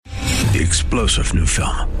The explosive new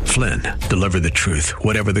film, Flynn, deliver the truth,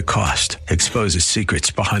 whatever the cost. Exposes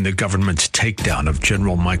secrets behind the government's takedown of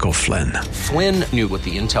General Michael Flynn. Flynn knew what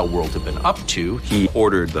the intel world had been up to. He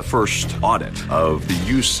ordered the first audit of the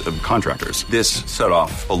use of contractors. This set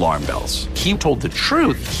off alarm bells. He told the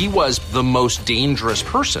truth. He was the most dangerous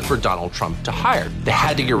person for Donald Trump to hire. They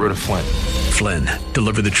had to get rid of Flynn. Flynn,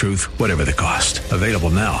 deliver the truth, whatever the cost. Available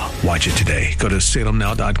now. Watch it today. Go to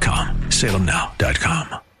salemnow.com.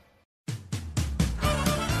 salemnow.com.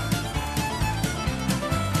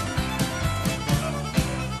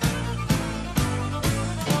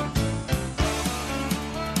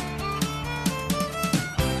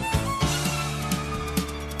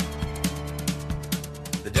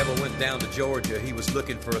 Down to Georgia, he was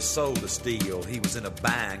looking for a soul to steal. He was in a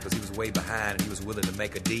bind because he was way behind and he was willing to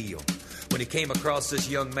make a deal. When he came across this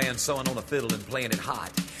young man sawing on a fiddle and playing it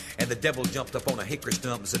hot, and the devil jumped up on a hickory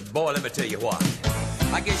stump and said, "Boy, let me tell you what.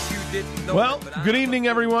 I guess you didn't know." Well, good evening,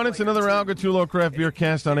 everyone. It's another Al Gattullo Craft Beer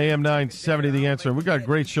Cast on AM 970 The Answer. We got a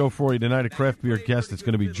great show for you tonight. A craft beer guest that's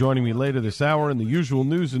going to be joining me later this hour, and the usual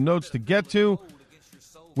news and notes to get to.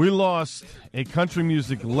 We lost a country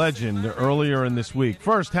music legend earlier in this week.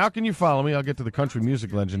 First, how can you follow me? I'll get to the country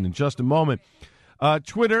music legend in just a moment.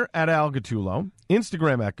 Twitter at Al Gattullo.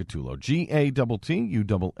 Instagram at Gattullo.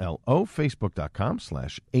 GATTULLO.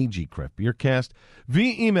 Facebook.com/AG Craft Beer Cast.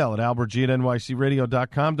 Via email at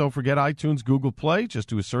albertg@nycradio.com. Don't forget iTunes, Google Play. Just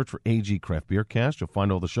do a search for AG Craft Beer Cast. You'll find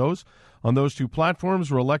all the shows on those two platforms.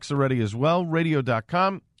 We're Alexa ready as well.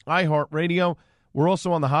 Radio.com, iHeartRadio. We're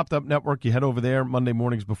also on the Hopped Up Network. You head over there Monday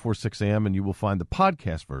mornings before 6 a.m., and you will find the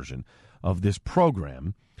podcast version of this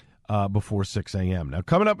program before 6 a.m. Now,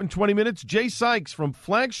 coming up in 20 minutes, Jay Sykes from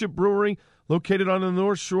Flagship Brewery, located on the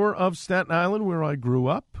North Shore of Staten Island, where I grew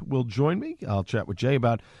up, will join me. I'll chat with Jay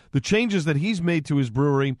about the changes that he's made to his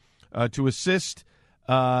brewery to assist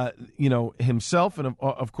himself and,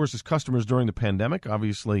 of course, his customers during the pandemic.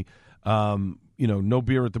 Obviously, no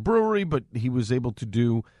beer at the brewery, but he was able to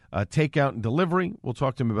do takeout and delivery. We'll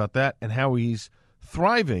talk to him about that and how he's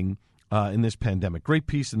thriving in this pandemic. Great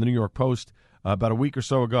piece in the New York Post about a week or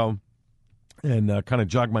so ago, and kind of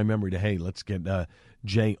jogged my memory to, hey, let's get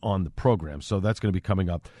Jay on the program. So that's going to be coming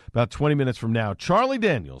up about 20 minutes from now. Charlie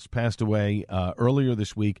Daniels passed away earlier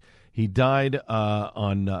this week. He died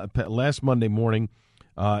on last Monday morning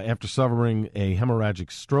after suffering a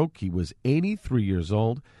hemorrhagic stroke. He was 83 years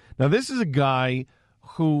old. Now, this is a guy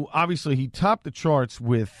who, obviously, he topped the charts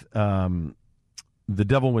with The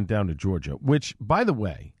Devil Went Down to Georgia, which, by the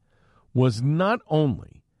way, was not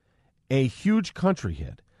only a huge country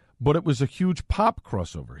hit, but it was a huge pop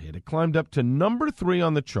crossover hit. It climbed up to number 3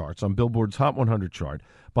 on the charts, on Billboard's Hot 100 chart,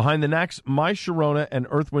 behind the Knacks' My Sharona and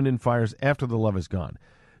Earth, Wind & Fire's After the Love Is Gone.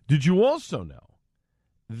 Did you also know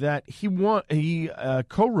that he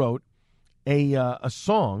co-wrote a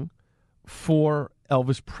song for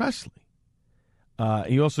Elvis Presley?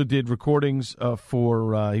 He also did recordings he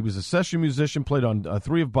was a session musician, played on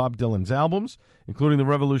 3 of Bob Dylan's albums, including the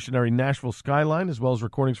revolutionary Nashville Skyline, as well as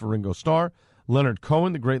recordings for Ringo Starr, Leonard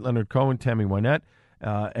Cohen, the great Leonard Cohen, Tammy Wynette,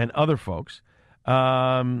 and other folks.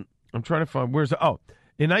 I'm trying to find,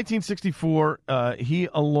 in 1964, he,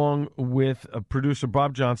 along with producer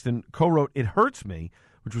Bob Johnston, co-wrote It Hurts Me,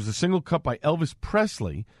 which was a single cut by Elvis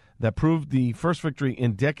Presley that proved the first victory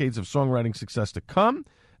in decades of songwriting success to come.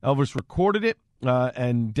 Elvis recorded it,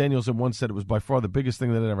 and Daniels at once said it was by far the biggest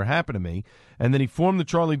thing that had ever happened to me. And then he formed the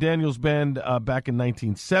Charlie Daniels Band back in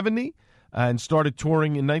 1970 and started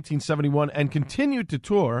touring in 1971 and continued to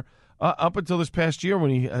tour up until this past year when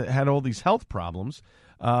he had all these health problems.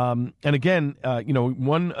 And again,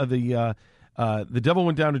 one of The Devil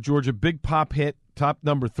Went Down to Georgia, big pop hit, top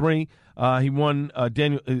number 3. He won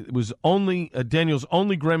Daniel's only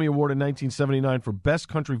Grammy Award in 1979 for Best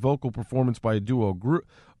Country Vocal Performance by a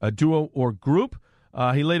duo or group.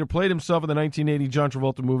 He later played himself in the 1980 John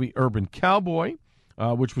Travolta movie Urban Cowboy,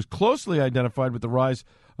 which was closely identified with the rise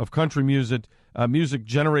of country music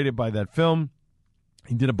generated by that film.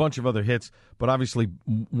 He did a bunch of other hits, but obviously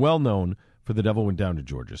well known for The Devil Went Down to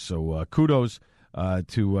Georgia. So kudos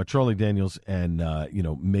to Charlie Daniels, and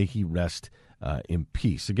may he rest in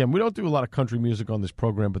peace. Again, we don't do a lot of country music on this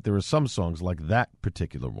program, but there are some songs like that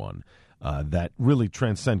particular one that really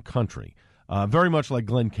transcend country. Very much like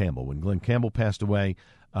Glenn Campbell. When Glenn Campbell passed away,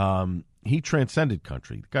 he transcended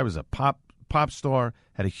country. The guy was a pop star,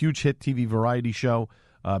 had a huge hit TV variety show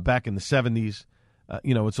back in the 70s.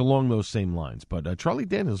 It's along those same lines. But Charlie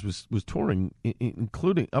Daniels was touring,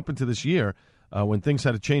 including up into this year, when things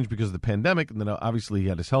had to change because of the pandemic, and then obviously he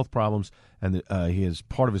had his health problems, and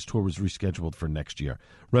part of his tour was rescheduled for next year.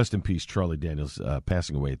 Rest in peace, Charlie Daniels,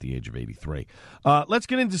 passing away at the age of 83. Let's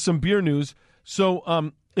get into some beer news.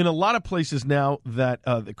 So in a lot of places now that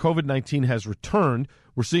the COVID-19 has returned,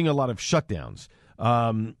 we're seeing a lot of shutdowns.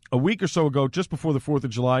 A week or so ago, just before the 4th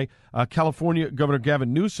of July, California Governor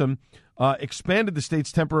Gavin Newsom expanded the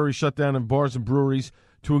state's temporary shutdown of bars and breweries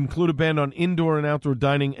to include a ban on indoor and outdoor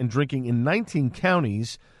dining and drinking in 19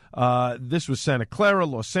 counties. This was Santa Clara,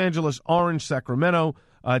 Los Angeles, Orange, Sacramento,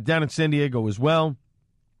 down in San Diego as well.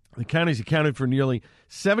 The counties accounted for nearly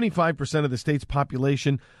 75% of the state's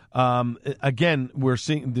population. Again, they're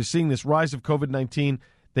seeing this rise of COVID-19.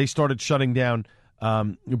 They started shutting down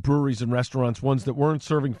breweries and restaurants. Ones that weren't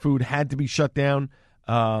serving food had to be shut down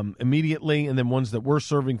immediately, and then ones that were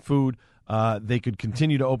serving food, they could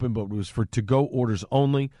continue to open, but it was for to-go orders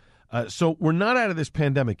only. So we're not out of this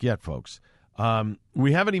pandemic yet, folks.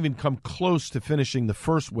 We haven't even come close to finishing the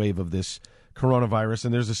first wave of this coronavirus,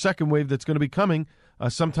 and there's a second wave that's going to be coming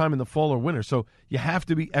sometime in the fall or winter. So you have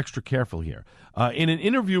to be extra careful here. In an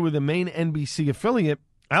interview with a main NBC affiliate,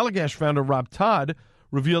 Allagash founder Rob Todd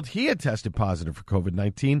revealed he had tested positive for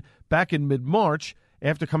COVID-19 back in mid-March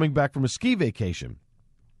after coming back from a ski vacation.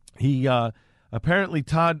 He apparently,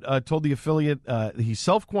 Todd told the affiliate he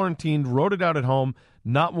self-quarantined, wrote it out at home,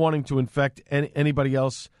 not wanting to infect anybody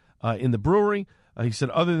else in the brewery. He said,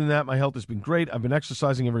 other than that, my health has been great. I've been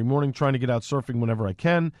exercising every morning, trying to get out surfing whenever I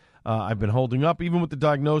can. I've been holding up, even with the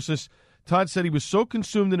diagnosis. Todd said he was so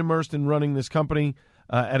consumed and immersed in running this company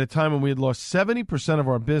at a time when we had lost 70% of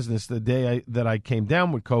our business the day that I came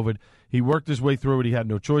down with COVID. He worked his way through it. He had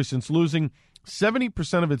no choice. Since losing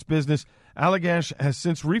 70% of its business, Allagash has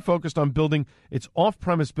since refocused on building its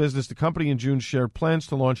off-premise business. The company in June shared plans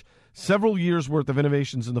to launch several years' worth of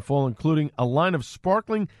innovations in the fall, including a line of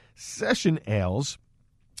sparkling session ales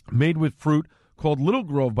made with fruit called Little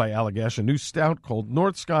Grove by Allagash, a new stout called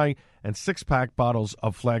North Sky, and 6-pack bottles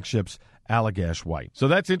of Flagship's Allagash White. So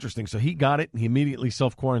that's interesting. So he got it, and he immediately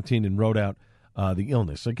self-quarantined and wrote out the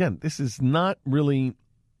illness. Again, this is not really...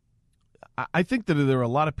 I think that there are a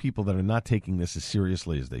lot of people that are not taking this as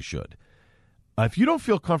seriously as they should. If you don't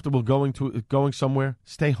feel comfortable going somewhere,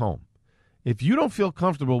 stay home. If you don't feel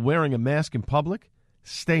comfortable wearing a mask in public,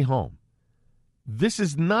 stay home. This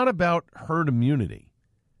is not about herd immunity.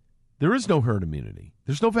 There is no herd immunity.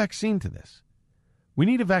 There's no vaccine to this. We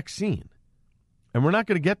need a vaccine. And we're not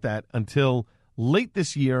going to get that until late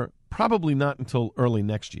this year, probably not until early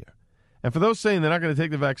next year. And for those saying they're not going to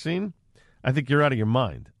take the vaccine, I think you're out of your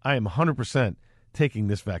mind. I am 100% taking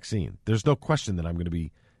this vaccine. There's no question that I'm going to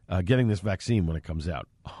be getting this vaccine when it comes out,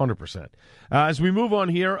 100%. As we move on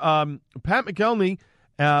here, Pat McElney,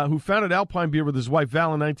 who founded Alpine Beer with his wife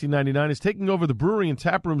Val in 1999, is taking over the brewery and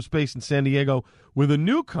taproom space in San Diego with a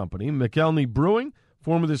new company, McElney Brewing,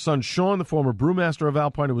 formed with his son Sean, the former brewmaster of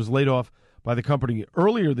Alpine, who was laid off by the company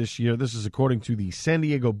earlier this year. This is according to the San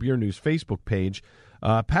Diego Beer News Facebook page.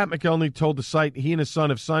 Pat McElney told the site he and his son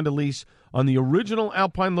have signed a lease on the original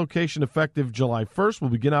Alpine location effective July 1st. Will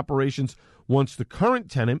begin operations once the current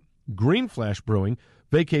tenant, Green Flash Brewing,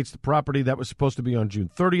 vacates the property. That was supposed to be on June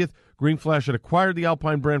 30th. Green Flash had acquired the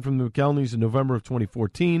Alpine brand from the McElneys in November of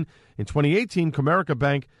 2014. In 2018, Comerica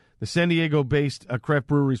Bank, the San Diego-based craft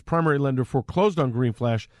brewery's primary lender, foreclosed on Green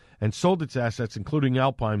Flash and sold its assets, including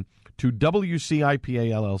Alpine, to WC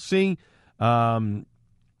IPA LLC.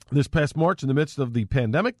 This past March, in the midst of the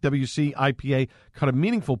pandemic, WC IPA cut a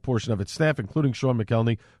meaningful portion of its staff, including Sean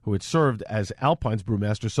McElney, who had served as Alpine's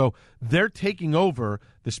brewmaster. So they're taking over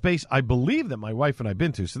the space, I believe, that my wife and I have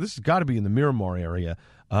been to. So this has got to be in the Miramar area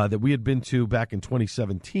that we had been to back in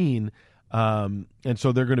 2017. And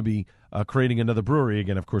so they're going to be creating another brewery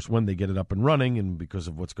again, of course, when they get it up and running. And because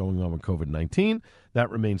of what's going on with COVID-19, that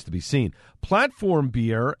remains to be seen. Platform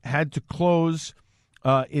Beer had to close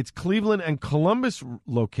its Cleveland and Columbus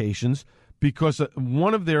locations because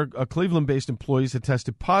one of their Cleveland-based employees had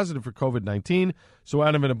tested positive for COVID-19. So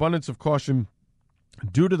out of an abundance of caution,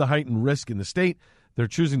 due to the heightened risk in the state, they're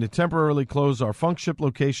choosing to temporarily close our Funk Ship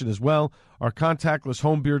location as well. Our contactless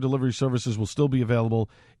home beer delivery services will still be available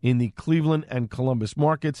in the Cleveland and Columbus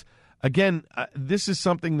markets. Again, this is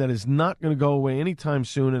something that is not going to go away anytime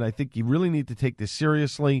soon, and I think you really need to take this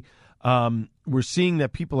seriously. We're seeing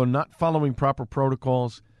that people are not following proper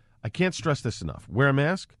protocols. I can't stress this enough. Wear a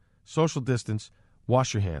mask, social distance,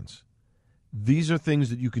 wash your hands. These are things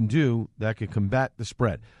that you can do that can combat the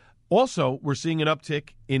spread. Also, we're seeing an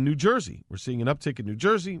uptick in New Jersey. We're seeing kind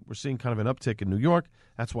of an uptick in New York.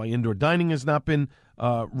 That's why indoor dining has not been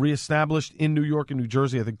reestablished in New York and New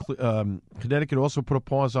Jersey. I think Connecticut also put a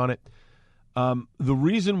pause on it. The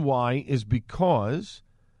reason why is because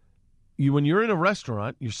when you're in a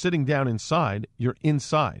restaurant, you're sitting down inside, you're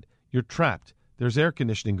inside, you're trapped. There's air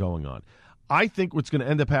conditioning going on. I think what's going to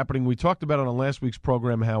end up happening, we talked about it on last week's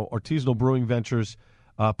program, how Artisanal Brewing Ventures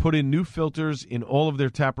put in new filters in all of their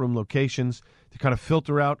taproom locations to kind of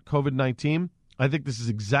filter out COVID-19. I think this is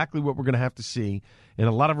exactly what we're going to have to see in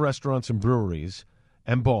a lot of restaurants and breweries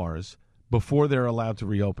and bars before they're allowed to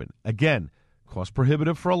reopen. Again, cost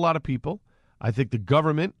prohibitive for a lot of people. I think the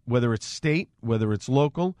government, whether it's state, whether it's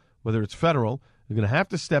local, whether it's federal, they're going to have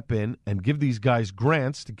to step in and give these guys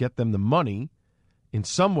grants to get them the money in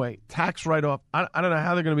some way, tax write-off. I don't know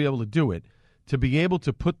how they're going to be able to do it, to be able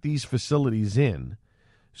to put these facilities in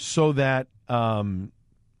so that they'll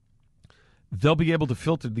be able to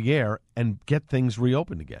filter the air and get things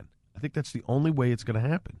reopened again. I think that's the only way it's going to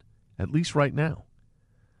happen, at least right now.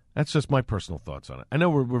 That's just my personal thoughts on it. I know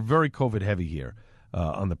we're very COVID heavy here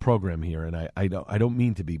on the program here, and I don't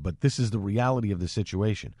mean to be, but this is the reality of the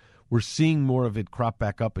situation. We're seeing more of it crop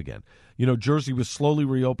back up again. You know, Jersey was slowly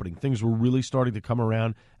reopening. Things were really starting to come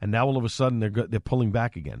around, and now all of a sudden they're pulling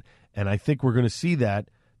back again. And I think we're going to see that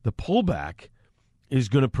the pullback is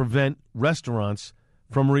going to prevent restaurants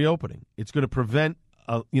from reopening. It's going to prevent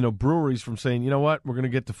breweries from saying, you know what, we're going to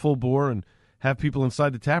get to full bore and have people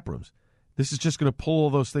inside the tap rooms. This is just going to pull all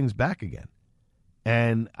those things back again.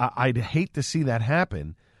 And I'd hate to see that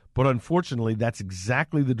happen, but unfortunately that's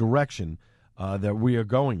exactly the direction that we are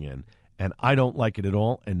going in, and I don't like it at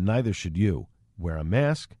all, and neither should you. Wear a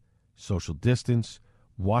mask, social distance,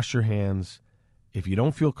 wash your hands. If you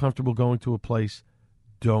don't feel comfortable going to a place,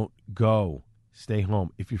 don't go. Stay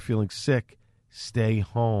home. If you're feeling sick, stay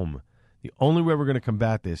home. The only way we're going to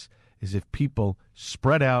combat this is if people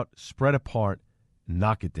spread out, spread apart,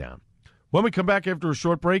 knock it down. When we come back after a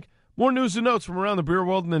short break, more news and notes from around the beer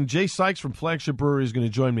world, and then Jay Sykes from Flagship Brewery is going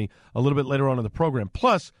to join me a little bit later on in the program.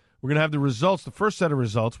 Plus, we're going to have the results, the first set of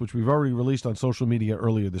results, which we've already released on social media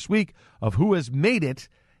earlier this week, of who has made it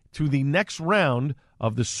to the next round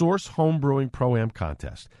of the Source Home Brewing Pro-Am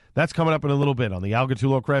contest. That's coming up in a little bit on the Al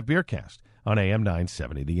Gattullo Craft Beer Cast on AM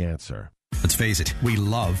 970, The Answer. Let's face it, we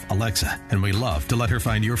love Alexa, and we love to let her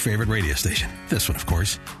find your favorite radio station. This one, of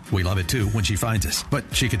course. We love it, too, when she finds us. But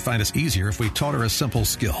she could find us easier if we taught her a simple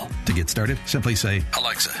skill. To get started, simply say,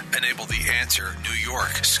 Alexa, enable the Answer New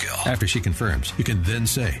York skill. After she confirms, you can then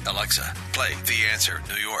say, Alexa, play the Answer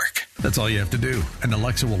New York. That's all you have to do, and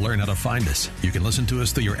Alexa will learn how to find us. You can listen to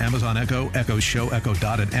us through your Amazon Echo, Echo Show, Echo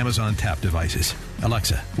Dot, and Amazon Tap devices.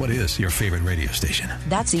 Alexa, what is your favorite radio station?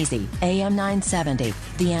 That's easy. AM 970,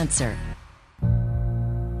 The Answer.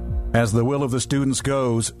 As the will of the students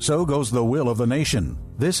goes, so goes the will of the nation.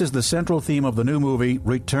 This is the central theme of the new movie,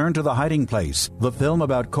 Return to the Hiding Place, the film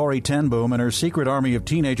about Corrie ten Boom and her secret army of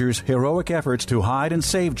teenagers' heroic efforts to hide and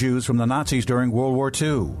save Jews from the Nazis during World War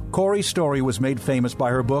II. Corrie's story was made famous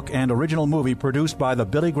by her book and original movie produced by the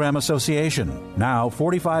Billy Graham Association. Now,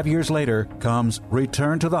 45 years later, comes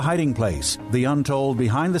Return to the Hiding Place, the untold,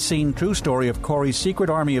 behind-the-scene true story of Corrie's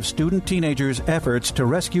secret army of student teenagers' efforts to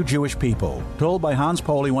rescue Jewish people. Told by Hans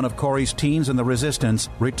Poli, one of Corrie's teens in the Resistance,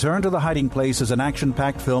 Return to the Hiding Place is an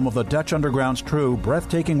action-packed film of the Dutch underground's true,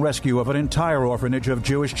 breathtaking rescue of an entire orphanage of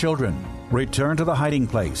Jewish children. Return to the Hiding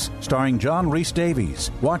Place, starring John Rhys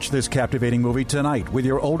Davies. Watch this captivating movie tonight with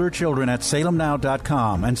your older children at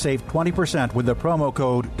salemnow.com and save 20% with the promo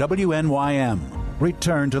code WNYM.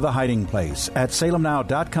 Return to the Hiding Place at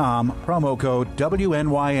salemnow.com, promo code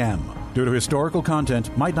WNYM. Due to historical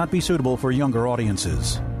content, might not be suitable for younger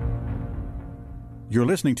audiences. You're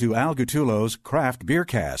listening to Al Gattullo's Craft Beer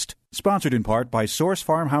Cast, sponsored in part by Source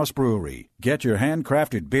Farmhouse Brewery. Get your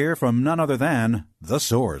handcrafted beer from none other than The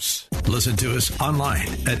Source. Listen to us online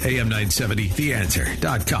at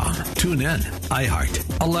am970theanswer.com. Tune in,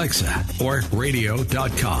 iHeart, Alexa, or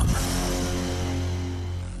radio.com.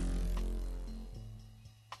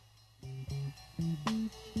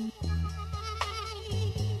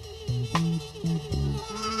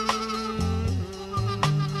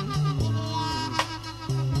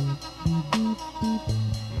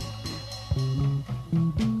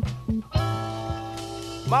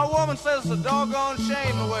 My woman says it's a doggone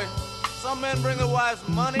shame the way some men bring their wives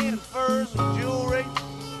money and furs and jewelry.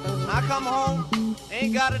 I come home,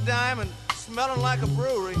 ain't got a dime, and smelling like a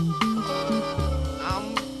brewery.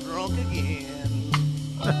 I'm drunk again.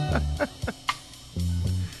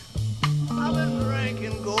 I've been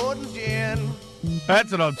drinking Gordon's gin.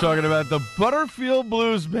 That's what I'm talking about. The Butterfield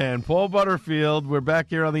Blues Band, Paul Butterfield. We're back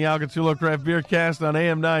here on the Al Gattullo Craft Beer Cast on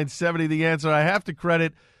AM 970. The Answer. I have to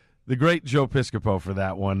credit the great Joe Piscopo for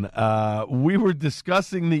that one. We were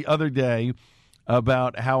discussing the other day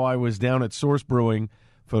about how I was down at Source Brewing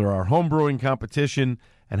for our home brewing competition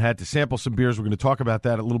and had to sample some beers. We're going to talk about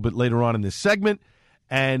that a little bit later on in this segment.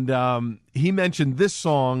 And he mentioned this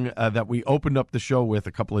song that we opened up the show with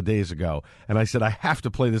a couple of days ago. And I said, I have to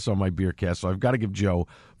play this on my Beercast, so I've got to give Joe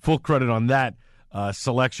full credit on that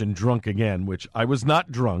selection, Drunk Again, which I was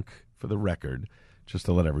not drunk, for the record, just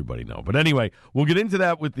to let everybody know. But anyway, we'll get into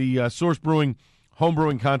that with the Source Brewing home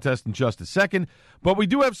brewing contest in just a second. But we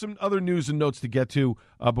do have some other news and notes to get to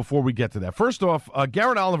before we get to that. First off,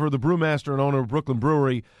 Garrett Oliver, the brewmaster and owner of Brooklyn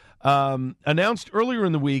Brewery, announced earlier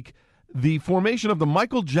in the week the formation of the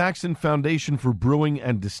Michael Jackson Foundation for Brewing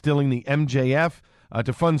and Distilling, the MJF,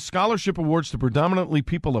 to fund scholarship awards to predominantly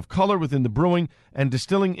people of color within the brewing and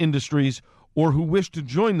distilling industries or who wish to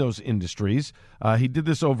join those industries. He did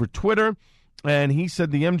this over Twitter, and he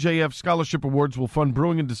said the MJF Scholarship Awards will fund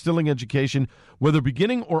brewing and distilling education, whether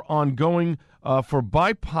beginning or ongoing, for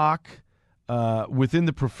BIPOC within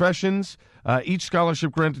the professions. Each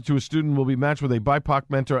scholarship granted to a student will be matched with a BIPOC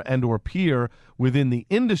mentor and or peer within the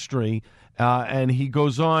industry. And he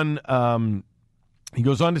goes on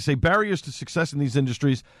to say barriers to success in these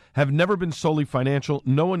industries have never been solely financial.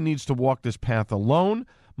 No one needs to walk this path alone.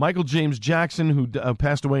 Michael James Jackson, who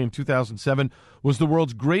passed away in 2007, was the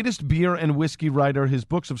world's greatest beer and whiskey writer. His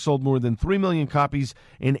books have sold more than 3 million copies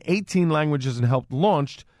in 18 languages and helped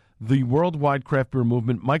launch the worldwide craft beer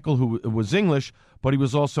movement. Michael, who was English, but he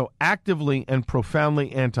was also actively and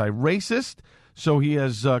profoundly anti-racist. So he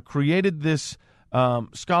has created this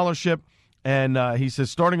scholarship, and he says,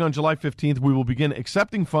 starting on July 15th, we will begin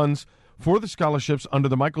accepting funds for the scholarships under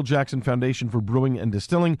the Michael Jackson Foundation for Brewing and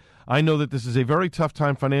Distilling. I know that this is a very tough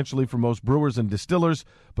time financially for most brewers and distillers,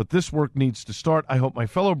 but this work needs to start. I hope my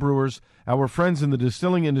fellow brewers, our friends in the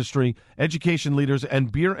distilling industry, education leaders,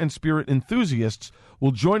 and beer and spirit enthusiasts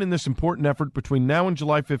will join in this important effort between now and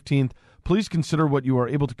July 15th. Please consider what you are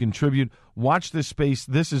able to contribute. Watch this space.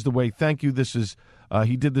 This is the way. Thank you. This is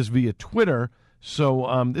he did this via Twitter,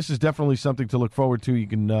 so this is definitely something to look forward to. You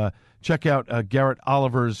can check out Garrett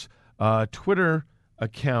Oliver's Twitter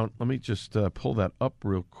account. Let me just pull that up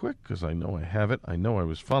real quick because I know I have it. I know I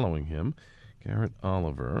was following him. Garrett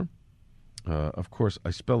Oliver. Of course, I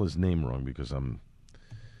spell his name wrong because I'm...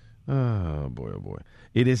 Oh, boy, oh, boy.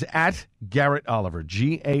 It is at Garrett Oliver,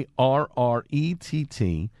 GarrettOliver,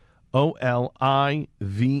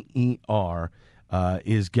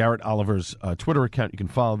 is Garrett Oliver's Twitter account. You can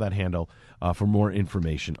follow that handle for more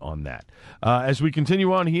information on that. As we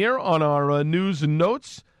continue on here on our news and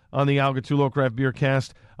notes on the Al Gattullo Craft Beer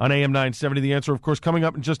Cast on AM 970. The Answer, of course, coming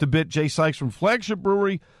up in just a bit. Jay Sykes from Flagship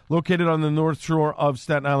Brewery, located on the North Shore of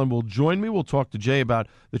Staten Island, will join me. We'll talk to Jay about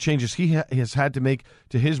the changes he has had to make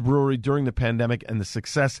to his brewery during the pandemic and the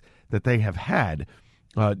success that they have had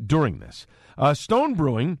during this. Stone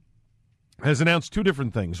Brewing has announced two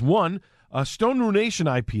different things. One, Stone Ruination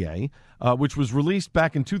IPA, which was released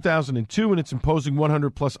back in 2002, and its imposing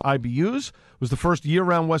 100-plus IBUs, was the first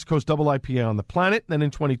year-round West Coast double IPA on the planet. Then in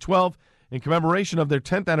 2012, in commemoration of their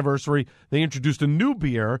 10th anniversary, they introduced a new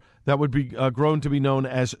beer that would be grown to be known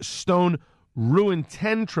as Stone Ruin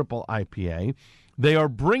 10 Triple IPA. They are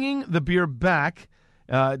bringing the beer back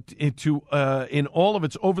in all of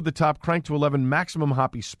its over-the-top crank to 11 maximum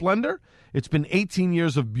hoppy splendor. It's been 18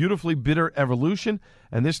 years of beautifully bitter evolution,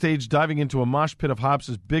 and this stage diving into a mosh pit of hops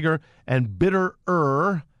is bigger and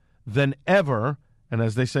bitterer than ever. And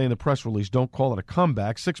as they say in the press release, don't call it a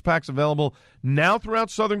comeback. 6-packs available now throughout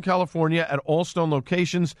Southern California at all Stone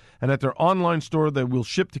locations, and at their online store they will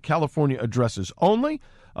ship to California addresses only.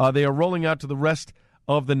 They are rolling out to the rest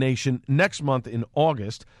of the nation next month in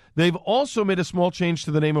August. They've also made a small change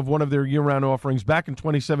to the name of one of their year-round offerings. Back in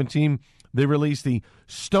 2017, they released the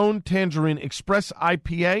Stone Tangerine Express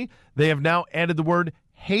IPA. They have now added the word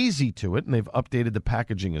hazy to it, and they've updated the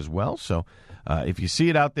packaging as well. So if you see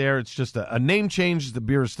it out there, it's just a name change. The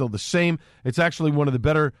beer is still the same. It's actually one of the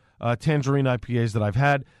better tangerine IPAs that I've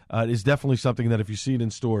had. It is definitely something that if you see it in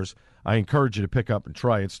stores, I encourage you to pick up and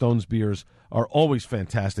try it. Stone's beers are always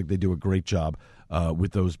fantastic. They do a great job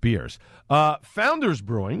with those beers. Founders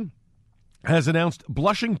Brewing has announced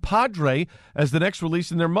Blushing Padre as the next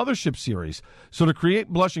release in their Mothership series. So to create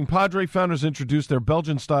Blushing Padre, Founders introduced their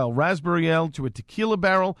Belgian-style raspberry ale to a tequila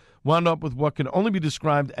barrel, wound up with what can only be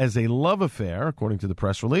described as a love affair, according to the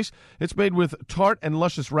press release. It's made with tart and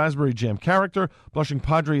luscious raspberry jam character. Blushing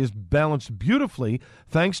Padre is balanced beautifully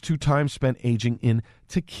thanks to time spent aging in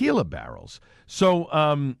tequila barrels.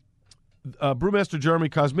 So, Brewmaster Jeremy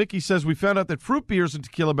Kosmicki says, we found out that fruit beers and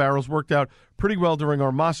tequila barrels worked out pretty well during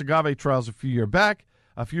our Mas Agave trials a few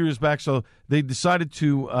years back. So they decided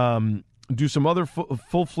to do some other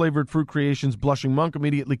full-flavored fruit creations. Blushing Monk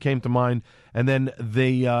immediately came to mind, and then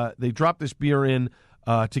they dropped this beer in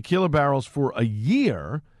tequila barrels for a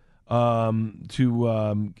year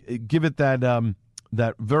to give it that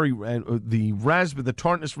very the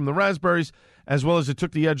tartness from the raspberries, as well as it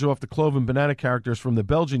took the edge off the clove and banana characters from the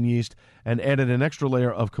Belgian yeast and added an extra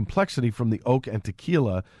layer of complexity from the oak and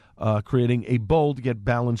tequila, creating a bold yet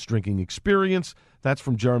balanced drinking experience. That's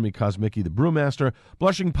from Jeremy Kosmicki, the brewmaster.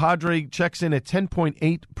 Blushing Padre checks in at 10.8%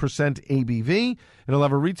 ABV. It'll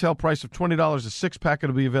have a retail price of $20 a six-pack.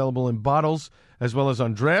 It'll be available in bottles as well as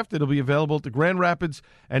on draft. It'll be available at the Grand Rapids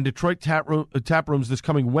and Detroit tap rooms this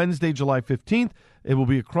coming Wednesday, July 15th. It will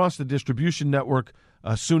be across the distribution network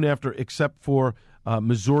soon after, except for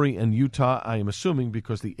Missouri and Utah, I am assuming,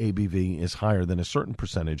 because the ABV is higher than a certain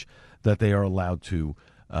percentage that they are allowed to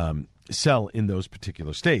sell in those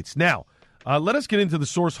particular states. Now, let us get into the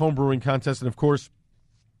Source Homebrewing Contest. And, of course,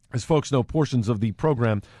 as folks know, portions of the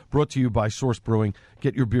program brought to you by Source Brewing.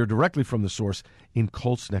 Get your beer directly from the source in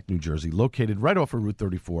Colts Neck, New Jersey, located right off of Route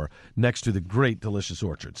 34 next to the great, delicious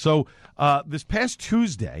orchard. So this past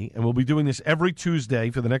Tuesday, and we'll be doing this every Tuesday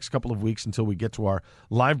for the next couple of weeks until we get to our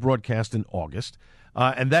live broadcast in August,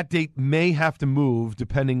 and that date may have to move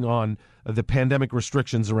depending on the pandemic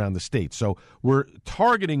restrictions around the state. So we're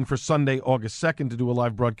targeting for Sunday, August 2nd to do a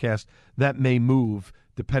live broadcast. That may move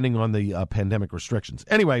depending on the pandemic restrictions.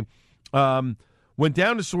 Anyway, went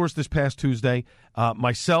down to Source this past Tuesday.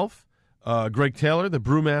 Myself, Greg Taylor, the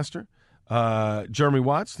brewmaster, Jeremy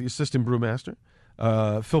Watts, the assistant brewmaster,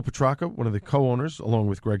 Phil Petracca, one of the co-owners, along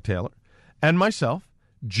with Greg Taylor, and myself,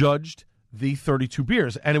 judged the 32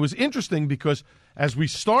 beers. And it was interesting because as we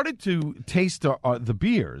started to taste the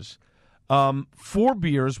beers, 4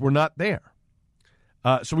 beers were not there.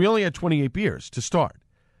 So we only had 28 beers to start.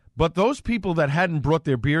 But those people that hadn't brought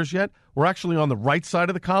their beers yet were actually on the right side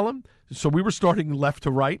of the column. So we were starting left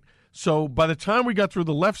to right. So by the time we got through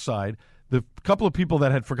the left side, the couple of people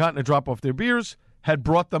that had forgotten to drop off their beers had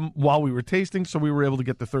brought them while we were tasting, so we were able to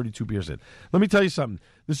get the 32 beers in. Let me tell you something.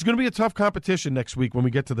 This is going to be a tough competition next week when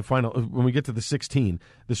we get to the final, when we get to the 16,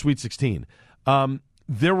 the Sweet 16.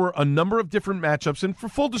 There were a number of different matchups, and for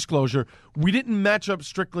full disclosure, we didn't match up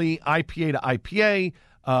strictly IPA to IPA,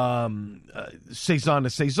 Saison to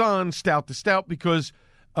Saison, Stout to Stout, because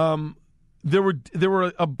there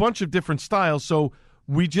were a bunch of different styles. So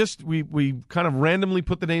we kind of randomly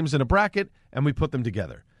put the names in a bracket and we put them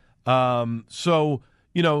together. So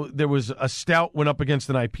there was a Stout went up against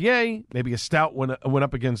an IPA, maybe a Stout went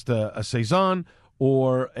up against a Saison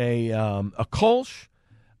or a Kolsch.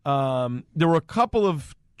 There were a couple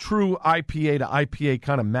of true IPA to IPA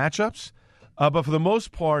kind of matchups, but for the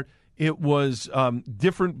most part, it was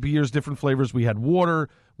different beers, different flavors. We had water.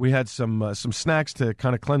 We had some snacks to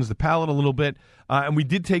kind of cleanse the palate a little bit. And we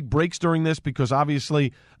did take breaks during this because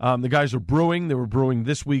obviously the guys are brewing. They were brewing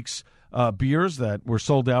this week's beers that were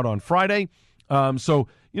sold out on Friday. So,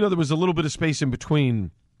 there was a little bit of space in between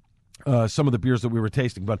some of the beers that we were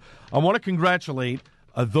tasting. But I want to congratulate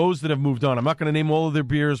those that have moved on. I'm not going to name all of their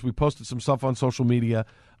beers. We posted some stuff on social media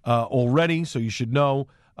already, so you should know.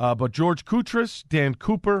 But George Koutras, Dan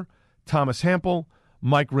Cooper, Thomas Hampel,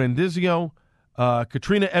 Mike Rendizio,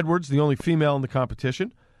 Katrina Edwards, the only female in the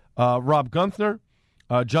competition, Rob Gunther,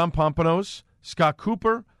 John Pompanos, Scott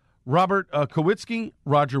Cooper, Robert Kowitsky,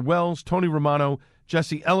 Roger Wells, Tony Romano,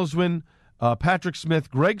 Jesse Ellswin, Patrick Smith,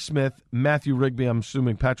 Greg Smith, Matthew Rigby, I'm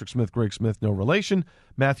assuming Patrick Smith, Greg Smith, no relation,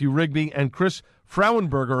 Matthew Rigby, and Chris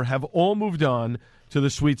Frauenberger have all moved on to the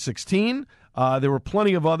Sweet 16. There were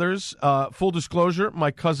plenty of others. Full disclosure,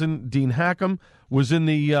 my cousin Dean Hackham was in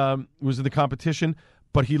the competition,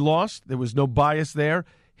 but he lost. There was no bias there.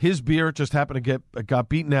 His beer just happened to got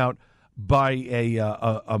beaten out by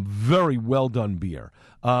a very well done beer.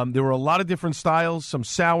 There were a lot of different styles, some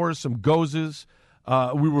sours, some gozes.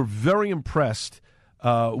 We were very impressed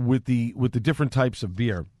with the different types of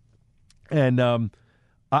beer, and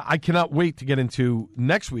I cannot wait to get into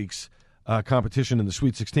next week's competition in the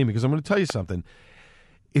Sweet 16 because I'm going to tell you something.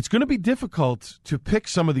 It's going to be difficult to pick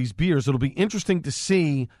some of these beers. It'll be interesting to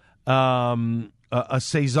see a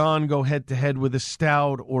Saison go head-to-head with a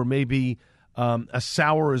Stout, or maybe a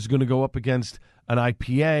Sour is going to go up against an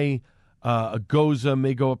IPA. A Goza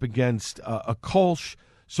may go up against a Kolsch.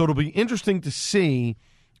 So it'll be interesting to see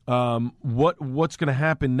what's going to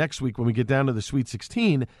happen next week when we get down to the Sweet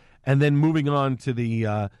 16, and then moving on to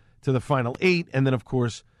the Final 8, and then, of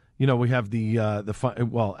course, we have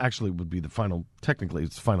actually it would be the final. Technically,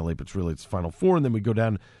 it's the Final 8, but it's Final 4, and then we go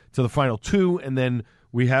down to the Final 2, and then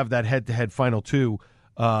we have that head-to-head Final 2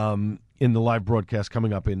 in the live broadcast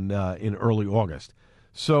coming up in early August.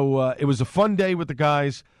 So it was a fun day with the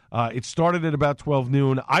guys. It started at about 12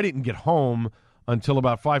 noon. I didn't get home until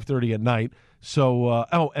about 5:30 at night, So,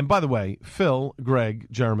 and by the way, Phil, Greg,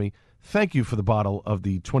 Jeremy, thank you for the bottle of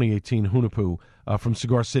the 2018 Hunapu from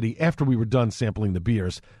Cigar City after we were done sampling the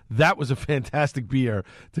beers. That was a fantastic beer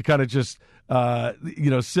to kind of just,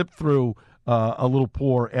 sip through a little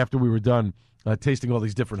pour after we were done tasting all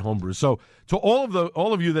these different homebrews. So to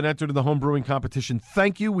all of you that entered in the home brewing competition,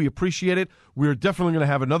 thank you. We appreciate it. We're definitely going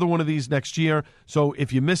to have another one of these next year. So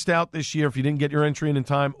if you missed out this year, if you didn't get your entry in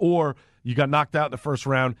time, or you got knocked out in the first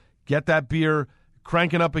round, get that beer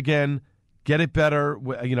cranking up again. Get it better.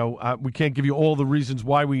 We can't give you all the reasons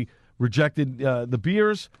why we rejected the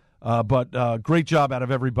beers, but great job out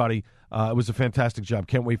of everybody. It was a fantastic job.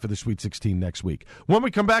 Can't wait for the Sweet 16 next week. When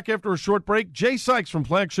we come back after a short break, Jay Sykes from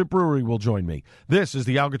Flagship Brewery will join me. This is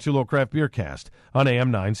the Al Gattullo Craft Beer Cast on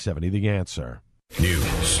AM 970 The Answer.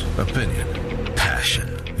 News, opinion, passion.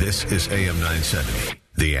 This is AM 970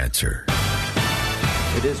 The Answer.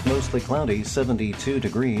 It is mostly cloudy, 72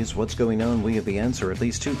 degrees. What's going on? We have the answer. At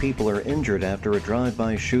least 2 people are injured after a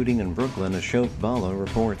drive-by shooting in Brooklyn, Ashok Bala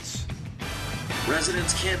reports.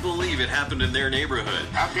 Residents can't believe it happened in their neighborhood.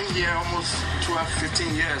 I've been here almost 12,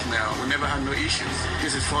 15 years now. We never had no issues.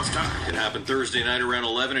 This is first time. It happened Thursday night around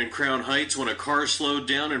 11 in Crown Heights when a car slowed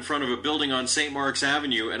down in front of a building on St. Mark's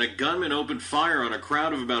Avenue and a gunman opened fire on a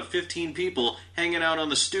crowd of about 15 people hanging out on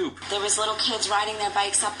the stoop. There was little kids riding their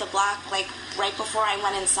bikes up the block, right before I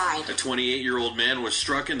went inside. A 28-year-old man was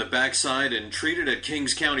struck in the backside and treated at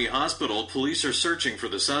Kings County Hospital. Police are searching for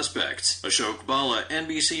the suspects. Ashok Bala,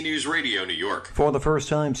 NBC News Radio, New York. For the first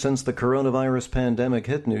time since the coronavirus pandemic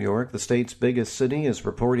hit New York, the state's biggest city is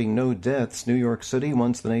reporting no deaths. New York City,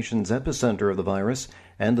 once the nation's epicenter of the virus,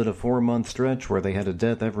 ended a 4-month stretch where they had a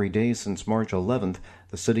death every day since March 11th.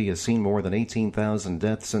 The city has seen more than 18,000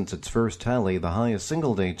 deaths since its first tally. The highest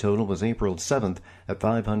single-day total was April 7th at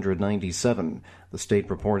 597. The state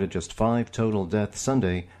reported just 5 total deaths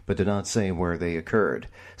Sunday, but did not say where they occurred.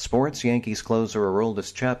 Sports, Yankees closer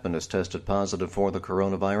Aroldis Chapman has tested positive for the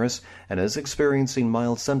coronavirus and is experiencing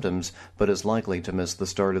mild symptoms, but is likely to miss the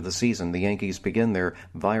start of the season. The Yankees begin their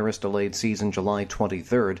virus-delayed season July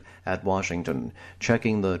 23rd at Washington.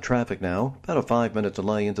 Checking the traffic now, about a 5-minute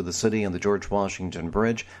delay into the city on the George Washington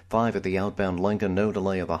Bridge, 5 at the outbound Lincoln, no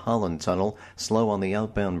delay at the Holland Tunnel, slow on the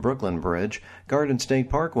outbound Brooklyn Bridge. Garden State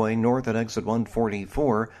Parkway north at exit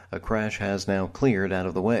 144, a crash has now cleared out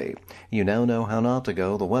of the way. You now know how not to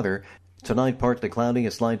go. The weather. Tonight, partly cloudy,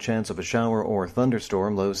 a slight chance of a shower or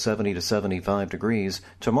thunderstorm, low 70 to 75 degrees.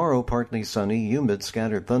 Tomorrow, partly sunny, humid,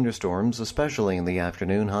 scattered thunderstorms, especially in the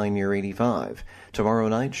afternoon, high near 85. Tomorrow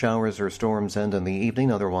night, showers or storms end in the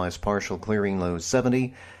evening, otherwise partial clearing, low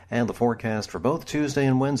 70. And the forecast for both Tuesday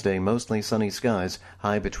and Wednesday, mostly sunny skies,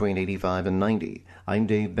 high between 85 and 90. I'm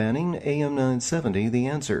Dave Banning, AM 970, The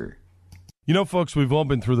Answer. You know, folks, we've all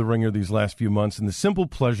been through the ringer these last few months, and the simple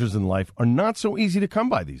pleasures in life are not so easy to come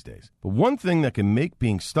by these days. But one thing that can make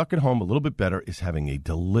being stuck at home a little bit better is having a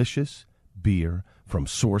delicious beer from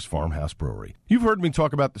Source Farmhouse Brewery. You've heard me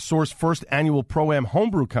talk about the Source first annual Pro-Am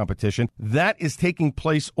Homebrew Competition. That is taking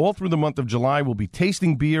place all through the month of July. We'll be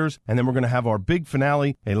tasting beers, and then we're going to have our big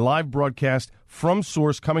finale, a live broadcast from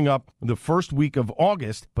Source coming up the first week of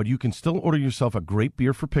August, but you can still order yourself a great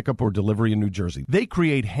beer for pickup or delivery in New Jersey. They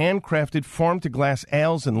create handcrafted farm-to-glass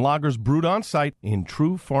ales and lagers brewed on-site in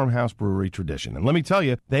true farmhouse brewery tradition. And let me tell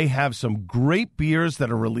you, they have some great beers that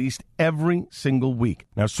are released every single week.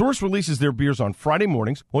 Now, Source releases their beers on Friday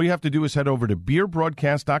mornings. All you have to do is head over to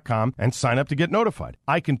beerbroadcast.com and sign up to get notified.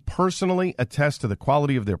 I can personally attest to the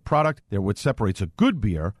quality of their product. They're what separates a good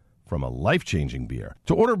beer from a life-changing beer.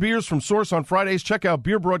 To order beers from Source on Fridays, check out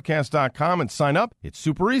beerbroadcast.com and sign up. It's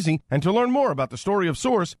super easy. And to learn more about the story of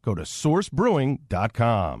Source, go to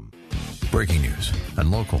sourcebrewing.com. Breaking news and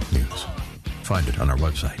local news. Find it on our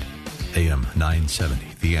website,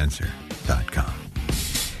 am970theanswer.com.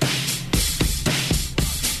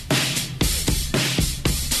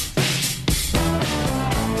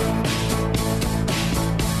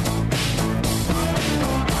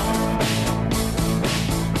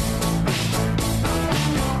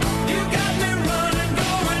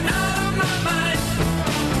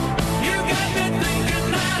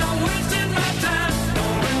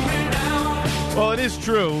 Well, it is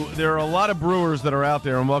true. There are a lot of brewers that are out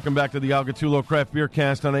there, and welcome back to the Al Gattullo Craft Beer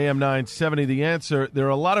Cast on AM 970. The Answer. There are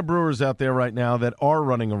a lot of brewers out there right now that are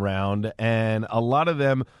running around, and a lot of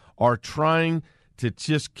them are trying to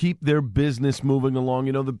just keep their business moving along.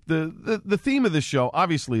 You know, the theme of the show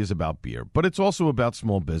obviously is about beer, but it's also about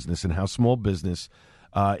small business and how small business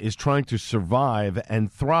is trying to survive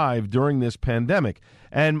and thrive during this pandemic.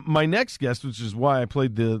 And my next guest, which is why I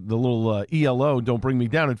played the little ELO, Don't Bring Me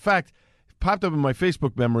Down. In fact, popped up in my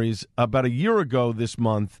Facebook memories about a year ago this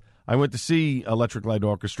month. I went to see Electric Light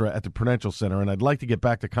Orchestra at the Prudential Center, and I'd like to get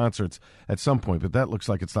back to concerts at some point, but that looks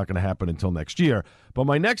like it's not going to happen until next year. But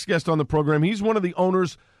my next guest on the program, he's one of the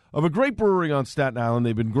owners of a great brewery on Staten Island.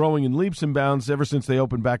 They've been growing in leaps and bounds ever since they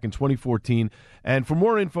opened back in 2014. And for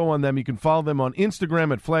more info on them, you can follow them on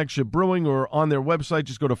Instagram at Flagship Brewing or on their website.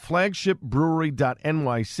 Just go to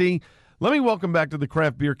flagshipbrewery.nyc. Let me welcome back to the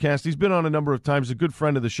Craft Beer Cast. He's been on a number of times, a good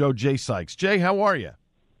friend of the show, Jay Sykes. Jay, how are you?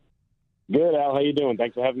 Good, Al. How you doing?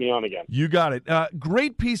 Thanks for having me on again. You got it.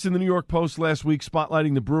 Great piece in the New York Post last week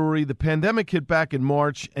spotlighting the brewery. The pandemic hit back in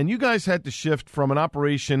March, and you guys had to shift from an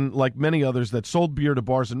operation like many others that sold beer to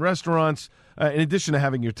bars and restaurants, in addition to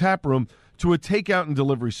having your tap room, to a takeout and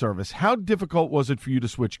delivery service. How difficult was it for you to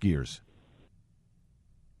switch gears?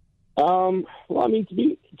 Well, I mean,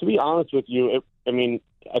 to be honest with you, I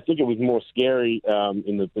think it was more scary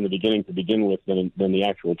in the beginning to begin with than the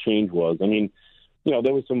actual change was. I mean,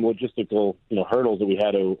 there was some logistical, hurdles that we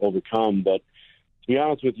had to overcome. But to be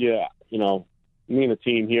honest with you, me and the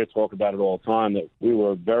team here talk about it all the time, that we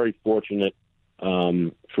were very fortunate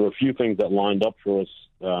for a few things that lined up for us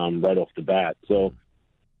right off the bat. So,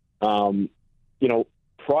 prior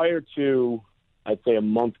to, I'd say a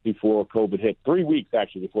month before COVID hit, 3 weeks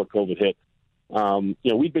actually before COVID hit,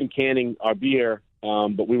 we'd been canning our beer,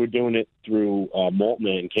 but we were doing it through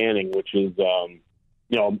Maltman Canning, which is a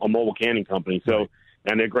mobile canning company. So,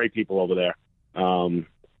 and they're great people over there. So,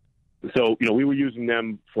 we were using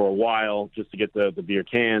them for a while just to get the beer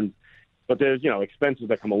cans, but there's, expenses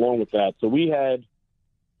that come along with that. So we had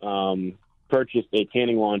purchased a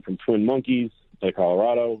canning line from Twin Monkeys to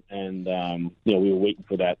Colorado, and, we were waiting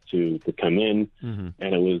for that to come in, and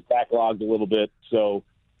it was backlogged a little bit. So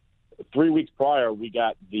 3 weeks prior, we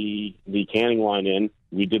got the canning line in.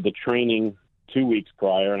 We did the training 2 weeks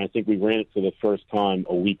prior, and I think we ran it for the first time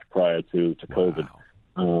a week prior to COVID. Wow.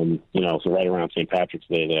 So right around St. Patrick's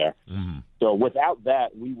Day there. So without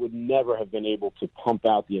that, we would never have been able to pump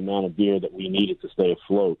out the amount of beer that we needed to stay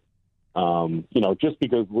afloat. Just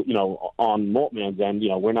because, on Maltman's end,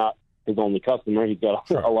 we're not his only customer. He's got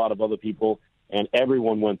a lot of other people, and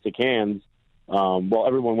everyone went to cans.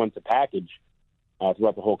 Everyone went to package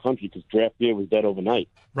throughout the whole country because draft beer was dead overnight.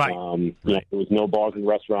 Right. There was no bars and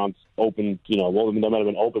restaurants open. They might have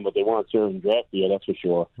been open, but they weren't serving draft beer, that's for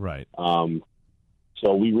sure. Right.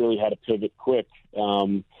 So we really had to pivot quick.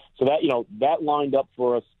 So that lined up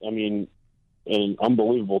for us, in an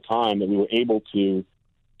unbelievable time that we were able to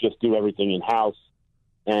just do everything in-house.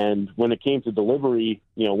 And when it came to delivery,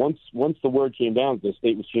 once the word came down, the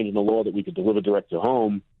state was changing the law that we could deliver direct to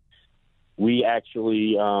home. We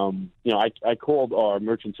actually, I called our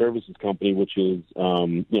merchant services company, which is,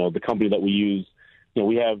 the company that we use.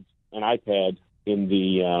 We have an iPad in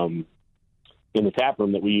the tap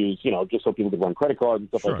room that we use, just so people could run credit cards and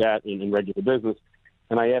stuff like that in regular business.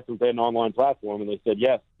 And I asked them if they had an online platform, and they said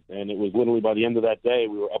yes. And it was literally by the end of that day,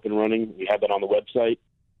 we were up and running. We had that on the website,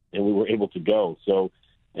 and we were able to go. So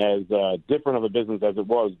as different of a business as it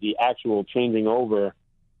was, the actual changing over,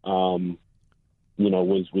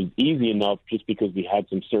 was easy enough just because we had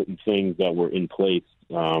some certain things that were in place,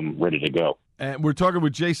 ready to go. And we're talking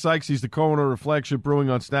with Jay Sykes. He's the co-owner of Flagship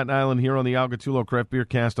Brewing on Staten Island here on the Al Gattullo Craft Beer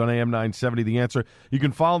Cast on AM 970 The Answer. You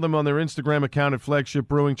can follow them on their Instagram account at Flagship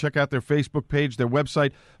Brewing. Check out their Facebook page, their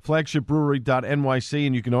website, flagshipbrewery.nyc,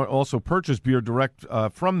 and you can also purchase beer direct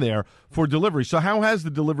from there for delivery. So how has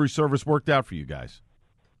the delivery service worked out for you guys?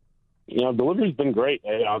 Delivery's been great.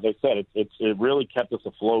 As I said, it really kept us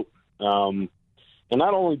afloat. And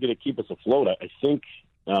not only did it keep us afloat, I think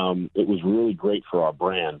it was really great for our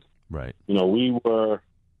brand. Right. We were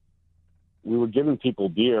giving people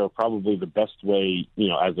beer probably the best way,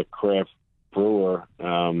 as a craft brewer,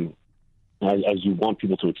 as you want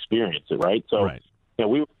people to experience it, right? So,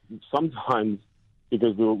 we sometimes,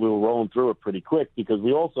 because we were rolling through it pretty quick, because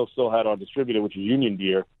we also still had our distributor, which is Union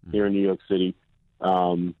Beer here in New York City,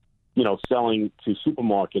 selling to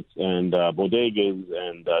supermarkets and bodegas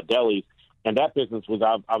and delis. And that business was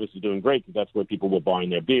obviously doing great because that's where people were buying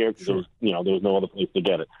their beer because there was no other place to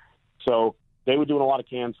get it. So they were doing a lot of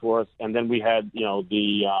cans for us, and then we had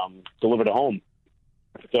the deliver to home.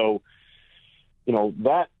 So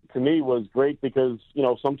that to me was great because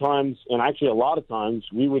sometimes, and actually a lot of times,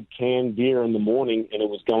 we would can beer in the morning and it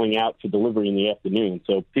was going out to delivery in the afternoon.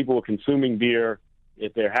 So people were consuming beer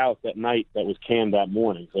at their house at night that was canned that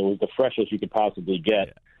morning. So it was the freshest you could possibly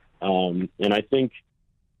get. And I think.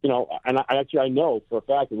 And I know for a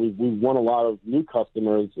fact that we've won a lot of new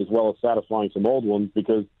customers as well as satisfying some old ones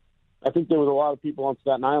because I think there was a lot of people on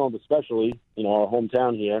Staten Island, especially, our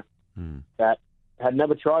hometown here, that had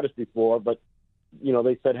never tried us before, but,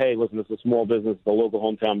 they said, hey, listen, it's a small business, it's a local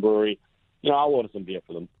hometown brewery. I'll order some beer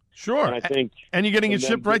for them. Sure. And I think, and you're getting it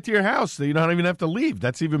shipped right to your house, so you don't even have to leave.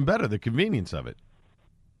 That's even better, the convenience of it.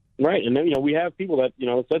 Right, and then we have people that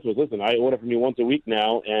said to us, "Listen, I order from you once a week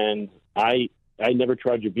now, and I never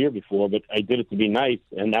tried your beer before, but I did it to be nice,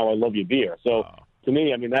 and now I love your beer." So to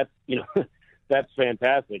me, I mean that's that's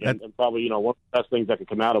fantastic, and probably one of the best things that could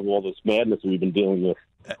come out of all this madness that we've been dealing with.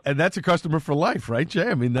 And that's a customer for life, right, Jay?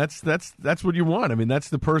 I mean that's what you want. I mean that's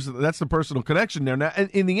the personal connection there. Now,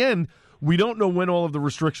 and in the end, we don't know when all of the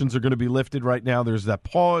restrictions are going to be lifted. Right now, there's that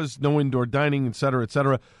pause, no indoor dining, et cetera, et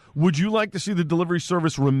cetera. Would you like to see the delivery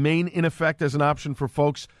service remain in effect as an option for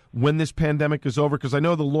folks when this pandemic is over? Because I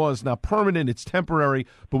know the law is not permanent, it's temporary,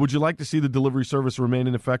 but would you like to see the delivery service remain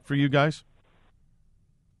in effect for you guys?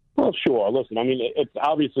 Well, sure. Listen, I mean, it's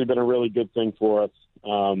obviously been a really good thing for us.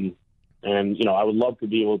 And, I would love to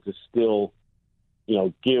be able to still,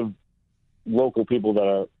 give local people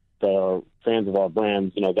that are fans of our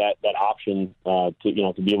brands, that option to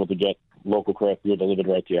be able to get local craft beer delivered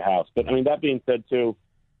right to your house. But, I mean, that being said, too,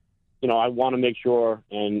 I want to make sure,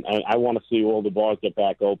 and I want to see all the bars get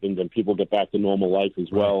back opened and people get back to normal life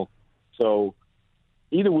as well. So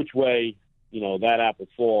either which way, that apple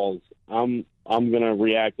falls, I'm going to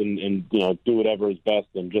react and do whatever is best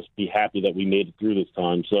and just be happy that we made it through this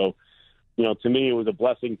time. So, to me, it was a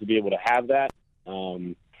blessing to be able to have that.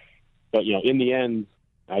 But, in the end,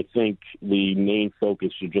 I think the main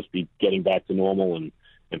focus should just be getting back to normal and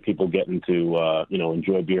people getting to,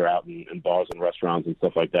 enjoy beer out in bars and restaurants and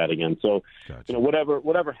stuff like that again. So, gotcha.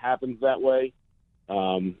 Whatever happens that way,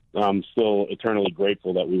 I'm still eternally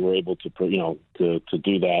grateful that we were able to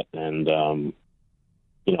do that and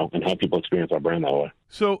have people experience our brand that way.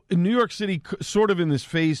 So in New York City, sort of in this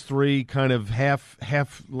phase 3 kind of half,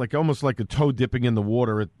 like almost like a toe dipping in the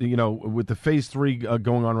water, with the phase 3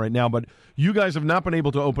 going on right now, but you guys have not been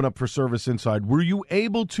able to open up for service inside. Were you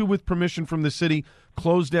able to, with permission from the city,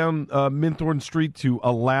 close down Minthorn Street to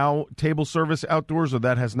allow table service outdoors, or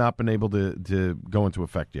that has not been able to go into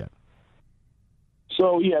effect yet?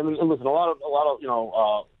 So, yeah, I mean, listen, a lot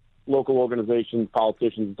of local organizations,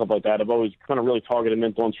 politicians, and stuff like that have always kind of really targeted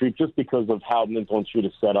Minthorn Street just because of how Minthorn Street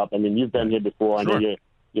is set up. I mean, you've been here before. Sure. I know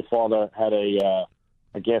your father had a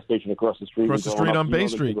gas station across the street. Across the street on Bay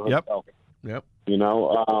Street. Yep.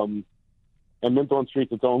 And Minthorn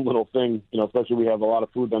Street's its own little thing. Especially we have a lot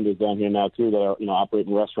of food vendors down here now too that are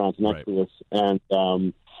operating restaurants next to us. And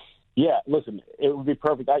listen, it would be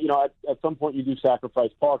perfect. At some point you do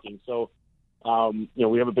sacrifice parking, so.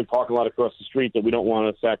 We have a big parking lot across the street that we don't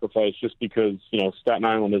want to sacrifice just because, Staten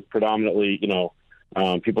Island is predominantly,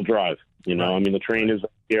 people drive. I mean, the train is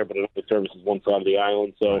here, but it only services one side of the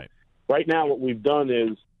island. So right now what we've done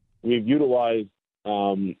is we've utilized,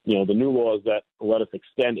 the new laws that let us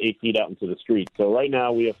extend 8 feet out into the street. So right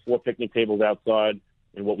now we have 4 picnic tables outside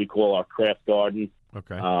in what we call our craft garden.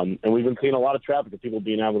 Okay. And we've been seeing a lot of traffic of people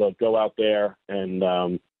being able to go out there and,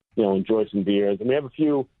 enjoy some beers. And we have a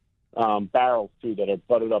few barrels too that are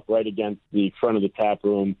butted up right against the front of the tap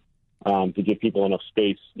room to give people enough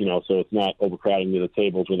space, so it's not overcrowding near the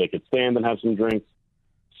tables where they could stand and have some drinks.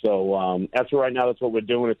 So as for right now, that's what we're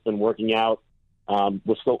doing. It's been working out.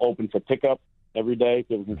 We're still open for pickup every day,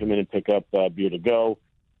 so we can come in and pick up beer to go.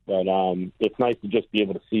 But it's nice to just be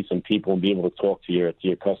able to see some people and be able to talk to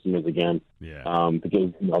your customers again. Yeah.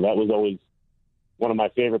 Because that was always one of my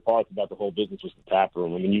favorite parts about the whole business was the tap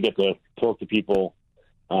room. I mean, you get to talk to people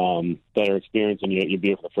that are experiencing your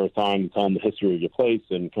beer for the first time and tell them the history of your place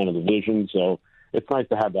and kind of the vision. So it's nice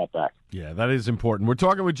to have that back. Yeah, that is important. We're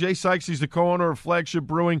talking with Jay Sykes. He's the co-owner of Flagship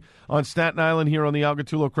Brewing on Staten Island here on the Al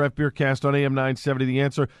Gattullo Craft Beer Cast on AM 970 The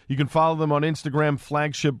Answer. You can follow them on Instagram,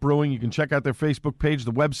 Flagship Brewing. You can check out their Facebook page,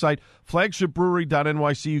 the website,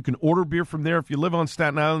 flagshipbrewery.nyc. You can order beer from there. If you live on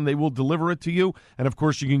Staten Island, they will deliver it to you. And, of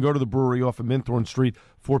course, you can go to the brewery off of Minthorn Street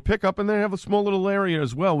for pickup, and they have a small little area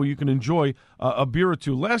as well where you can enjoy a beer or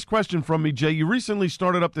two. Last question from me, Jay. You recently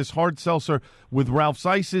started up this hard seltzer with Ralph's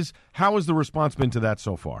Ices. How has the response been to that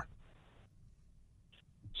so far?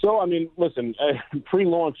 So, I mean, listen,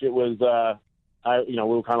 pre-launch it was, we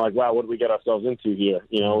were kind of like, wow, what did we get ourselves into here?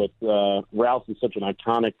 It's Ralph's is such an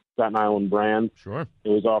iconic Staten Island brand. Sure. It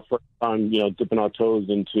was our first time, dipping our toes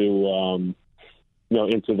into,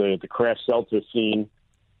 into the craft seltzer scene.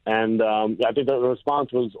 And I think the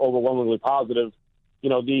response was overwhelmingly positive.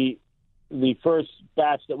 The first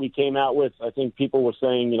batch that we came out with, I think people were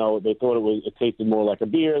saying, they thought it tasted more like a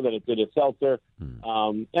beer than it did a seltzer.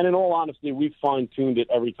 And in all honesty, we've fine-tuned it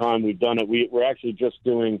every time we've done it. We're actually just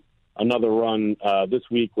doing another run this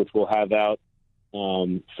week, which we'll have out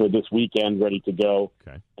for this weekend, ready to go.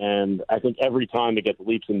 Okay. And I think every time it gets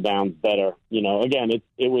leaps and bounds better. Again,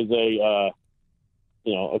 it was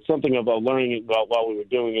it's something about learning it while we were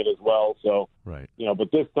doing it as well. So, right.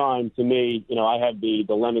 But this time, to me, I had the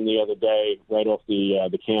lemon the other day right off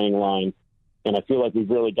the canning line, and I feel like we've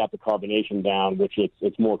really got the carbonation down, which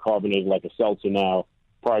it's more carbonated like a seltzer now.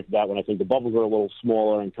 Prior to that, when I think the bubbles are a little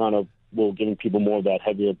smaller and kind of giving people more of that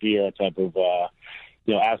heavier beer type of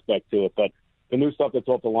aspect to it. But the new stuff that's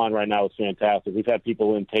off the line right now is fantastic. We've had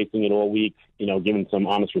people in tasting it all week, giving some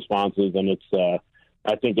honest responses, and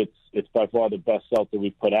I think it's by far the best seltzer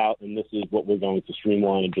we've put out, and this is what we're going to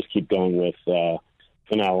streamline and just keep going with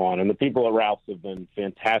from now on. And the people at Ralph's have been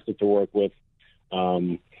fantastic to work with.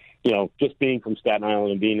 Just being from Staten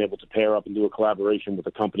Island and being able to pair up and do a collaboration with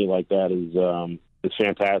a company like that is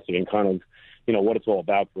fantastic and kind of what it's all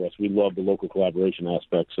about for us. We love the local collaboration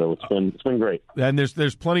aspect, so it's been great. And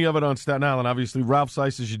there's plenty of it on Staten Island. Obviously, Ralph's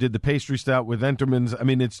Ices, you did the pastry stout with Enterman's. I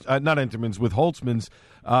mean, it's not Enterman's, with Holtzman's.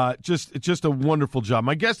 Just a wonderful job.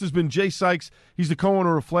 My guest has been Jay Sykes. He's the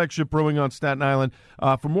co-owner of Flagship Brewing on Staten Island.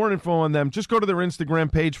 For more info on them, just go to their Instagram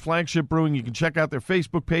page, Flagship Brewing. You can check out their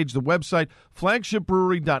Facebook page, the website,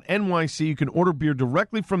 flagshipbrewery.nyc. You can order beer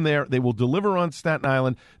directly from there. They will deliver on Staten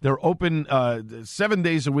Island. They're open 7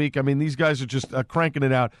 days a week. I mean, these guys are just cranking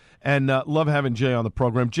it out, and love having Jay on the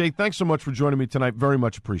program. Jay, thanks so much for joining me tonight. Very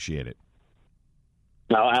much appreciate it.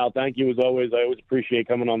 Now, Al, thank you as always. I always appreciate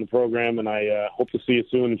coming on the program, and I hope to see you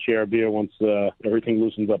soon and share a beer once everything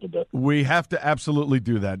loosens up a bit. We have to absolutely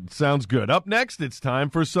do that. Sounds good. Up next, it's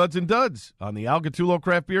time for Suds and Duds on the Al Gattullo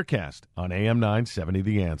Craft Beer Cast on AM 970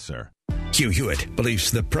 The Answer. Hugh Hewitt believes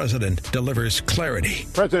the president delivers clarity.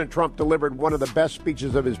 President Trump delivered one of the best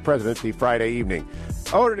speeches of his presidency Friday evening.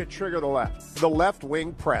 In order to trigger the left. The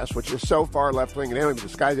left-wing press, which is so far left-wing, and they don't even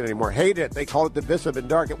disguise it anymore, hated it. They called it divisive and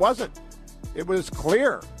dark. It wasn't. It was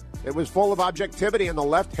clear. It was full of objectivity, and the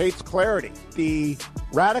left hates clarity. The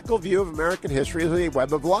radical view of American history is a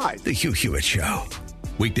web of lies. The Hugh Hewitt Show.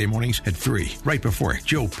 Weekday mornings at 3, right before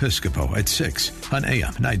Joe Piscopo at 6 on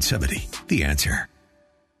AM 970. The Answer.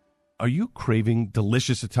 Are you craving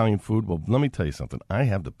delicious Italian food? Well, let me tell you something. I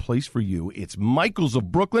have the place for you. It's Michael's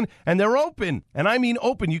of Brooklyn, and they're open. And I mean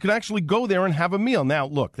open. You can actually go there and have a meal. Now,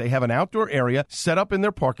 look, they have an outdoor area set up in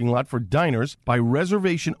their parking lot for diners by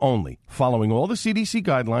reservation only, following all the CDC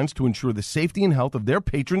guidelines to ensure the safety and health of their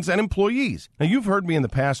patrons and employees. Now, you've heard me in the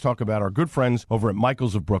past talk about our good friends over at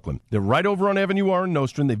Michael's of Brooklyn. They're right over on Avenue R in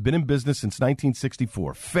Nostrand. They've been in business since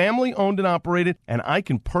 1964. Family owned and operated, and I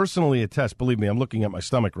can personally attest, believe me, I'm looking at my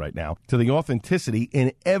stomach right now, to the authenticity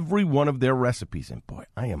in every one of their recipes. And boy,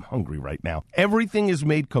 I am hungry right now. Everything is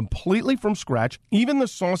made completely from scratch. Even the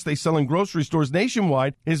sauce they sell in grocery stores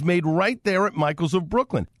nationwide is made right there at Michael's of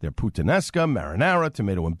Brooklyn. Their puttanesca, marinara,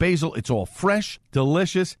 tomato and basil, it's all fresh,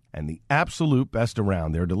 delicious, and the absolute best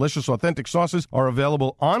around. Their delicious, authentic sauces are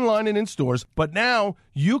available online and in stores, but now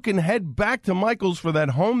you can head back to Michael's for that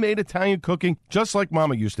homemade Italian cooking just like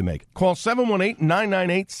Mama used to make. Call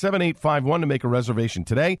 718-998-7851 to make a reservation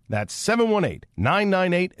today. That's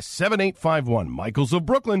 718-998-7851. Michael's of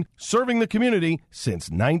Brooklyn, serving the community since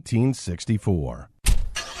 1964.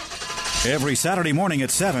 Every Saturday morning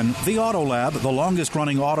at 7, the Auto Lab, the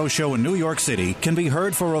longest-running auto show in New York City, can be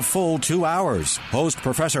heard for a full 2 hours. Host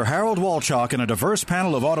Professor Harold Walchuk and a diverse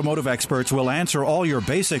panel of automotive experts will answer all your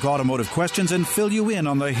basic automotive questions and fill you in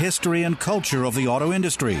on the history and culture of the auto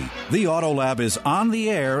industry. The Auto Lab is on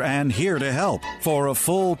the air and here to help for a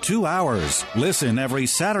full 2 hours. Listen every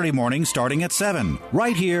Saturday morning starting at 7,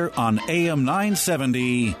 right here on AM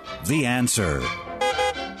 970, The Answer.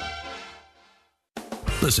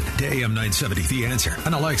 Listen to AM 970 The Answer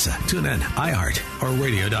on Alexa, TuneIn, iHeart, or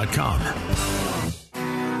radio.com.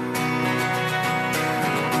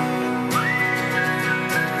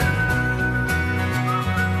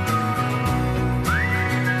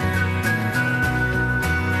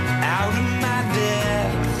 Out of my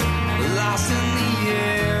depth, lost in the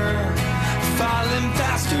air, falling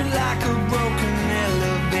faster like a broken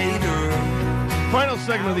elevator. Final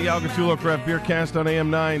segment of the Al Gattullo Craft Beer Cast on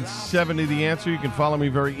AM 970 The Answer. You can follow me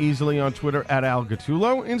very easily on Twitter at Al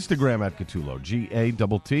Gattullo, Instagram at Gattullo,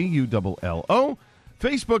 GATTULLO,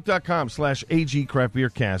 Facebook.com/AG Craft Beer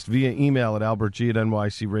Cast, via email at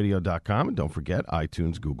albertg@nycradio.com. And don't forget,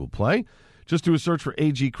 iTunes, Google Play. Just do a search for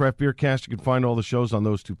AG Craft Beer Cast. You can find all the shows on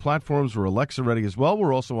those two platforms. We're Alexa ready as well.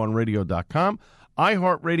 We're also on radio.com,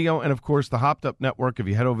 iHeartRadio, and, of course, the Hopped Up Network. If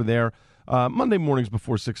you head over there, Monday mornings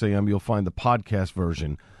before 6 a.m., you'll find the podcast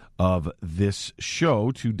version of this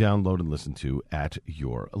show to download and listen to at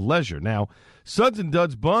your leisure. Now, Suds and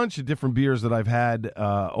Duds, bunch of different beers that I've had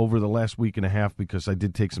over the last week and a half, because I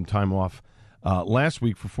did take some time off last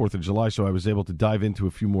week for 4th of July, so I was able to dive into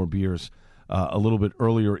a few more beers a little bit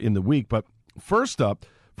earlier in the week. But first up,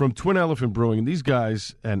 from Twin Elephant Brewing. And these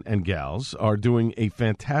guys and gals are doing a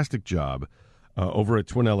fantastic job over at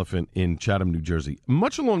Twin Elephant in Chatham, New Jersey.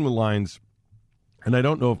 Much along the lines, and I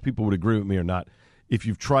don't know if people would agree with me or not, if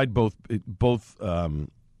you've tried both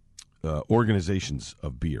organizations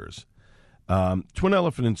of beers. Twin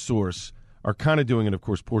Elephant and Source are kind of doing, and of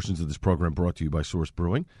course, portions of this program brought to you by Source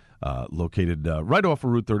Brewing, located right off of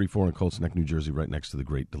Route 34 in Colts Neck, New Jersey, right next to the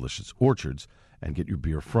great, delicious Orchards, and get your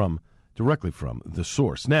beer directly from the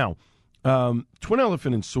Source. Now, Twin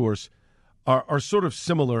Elephant and Source are sort of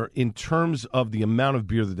similar in terms of the amount of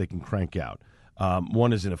beer that they can crank out.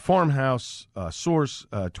 One is in a farmhouse, Source.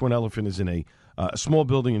 Twin Elephant is in a small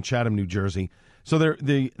building in Chatham, New Jersey. So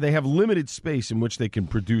they have limited space in which they can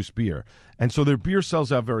produce beer, and so their beer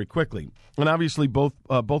sells out very quickly. And obviously, both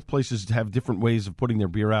places have different ways of putting their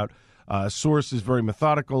beer out. Source is very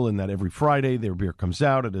methodical in that every Friday their beer comes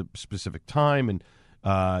out at a specific time, and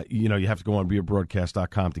you have to go on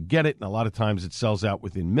beerbroadcast.com to get it. And a lot of times it sells out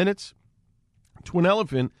within minutes. Twin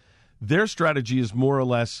Elephant, their strategy is more or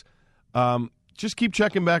less just keep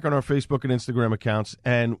checking back on our Facebook and Instagram accounts,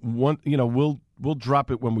 and we'll drop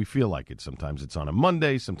it when we feel like it. Sometimes it's on a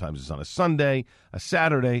Monday, sometimes it's on a Sunday, a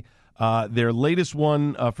Saturday. Their latest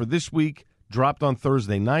one for this week dropped on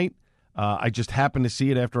Thursday night. I just happened to see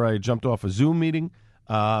it after I jumped off a Zoom meeting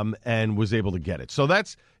and was able to get it. So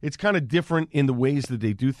it's kind of different in the ways that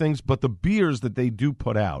they do things, but the beers that they do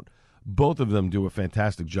put out, both of them do a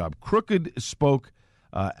fantastic job. Crooked Spoke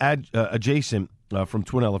Adjacent from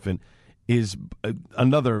Twin Elephant is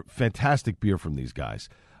another fantastic beer from these guys.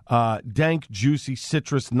 Dank, juicy,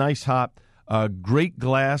 citrus, nice hop, great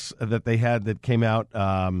glass that they had that came out.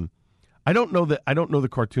 I don't know the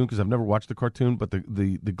cartoon because I've never watched the cartoon, but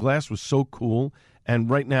the glass was so cool. And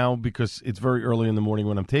right now, because it's very early in the morning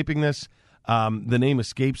when I'm taping this, the name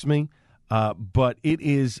escapes me. But it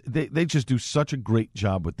is they just do such a great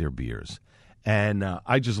job with their beers, and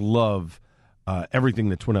I just love everything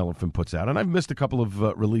that Twin Elephant puts out. And I've missed a couple of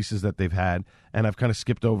releases that they've had, and I've kind of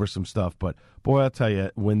skipped over some stuff. But boy, I'll tell you,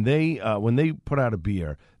 when they put out a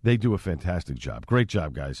beer, they do a fantastic job. Great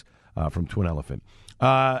job, guys, from Twin Elephant.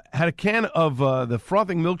 Had a can of the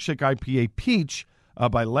Frothing Milkshake IPA Peach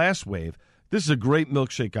by Last Wave. This is a great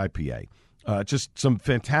milkshake IPA. Just some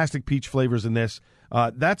fantastic peach flavors in this.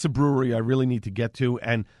 That's a brewery I really need to get to.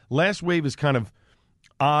 And Last Wave is kind of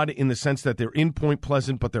odd in the sense that they're in Point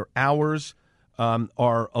Pleasant, but their hours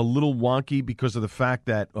are a little wonky because of the fact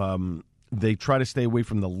that they try to stay away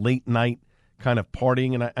from the late night kind of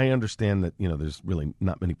partying. And I understand that, there's really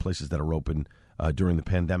not many places that are open during the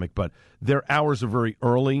pandemic, but their hours are very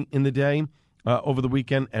early in the day over the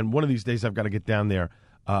weekend. And one of these days I've got to get down there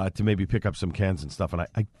to maybe pick up some cans and stuff. And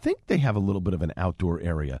I think they have a little bit of an outdoor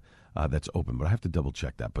area that's open, but I have to double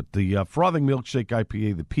check that. But the Frothing Milkshake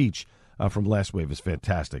IPA, the Peach from Last Wave, is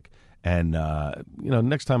fantastic. And,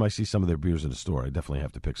 next time I see some of their beers in the store, I definitely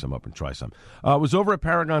have to pick some up and try some. I was over at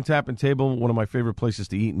Paragon Tap and Table, one of my favorite places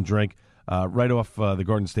to eat and drink, right off the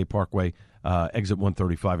Garden State Parkway, exit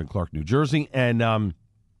 135 in Clark, New Jersey. And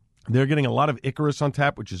they're getting a lot of Icarus on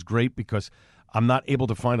tap, which is great because I'm not able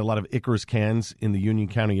to find a lot of Icarus cans in the Union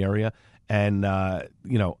County area. And, I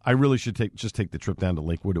really should take the trip down to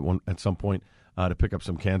Lakewood at some point to pick up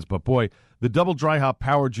some cans. But, boy, the double dry hop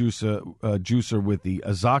power juicer with the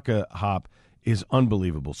Azaka hop is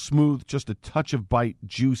unbelievable. Smooth, just a touch of bite,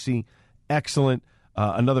 juicy, excellent.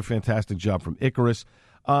 Another fantastic job from Icarus.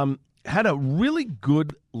 Had a really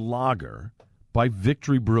good lager by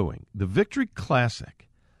Victory Brewing, the Victory Classic,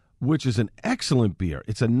 which is an excellent beer.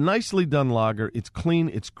 It's a nicely done lager. It's clean.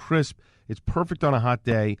 It's crisp. It's perfect on a hot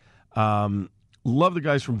day. Love the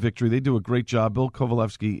guys from Victory. They do a great job. Bill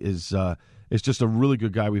Kovalevsky is just a really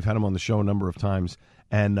good guy. We've had him on the show a number of times,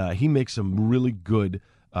 and he makes some really good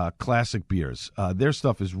classic beers. Their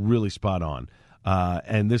stuff is really spot on.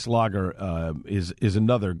 And this lager is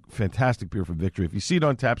another fantastic beer from Victory. If you see it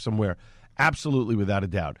on tap somewhere, absolutely, without a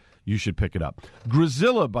doubt, you should pick it up.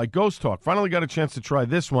 Grizilla by Ghost Talk. Finally got a chance to try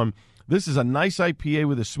this one. This is a nice IPA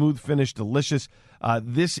with a smooth finish, delicious.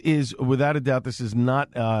 This is, without a doubt, this is not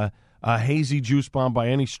a hazy juice bomb by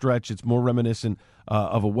any stretch. It's more reminiscent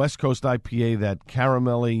of a West Coast IPA, that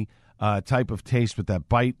caramelly type of taste with that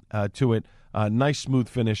bite to it. Nice, smooth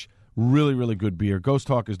finish. Really, really good beer. Ghost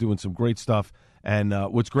Talk is doing some great stuff. And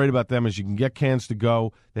what's great about them is you can get cans to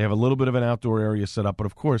go. They have a little bit of an outdoor area set up. But,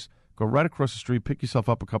 of course, go right across the street, pick yourself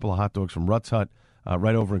up a couple of hot dogs from Rutt's Hut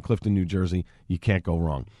right over in Clifton, New Jersey. You can't go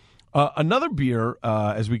wrong. Another beer,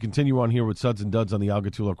 as we continue on here with Suds and Duds on the Al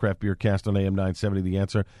Gattullo Craft Beer Cast on AM 970, The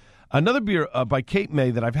Answer. Another beer by Cape May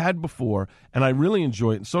that I've had before, and I really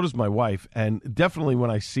enjoy it, and so does my wife. And definitely when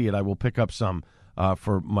I see it, I will pick up some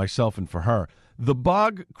for myself and for her. the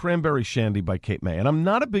Bog Cranberry Shandy by Cape May. And I'm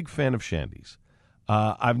not a big fan of shandies.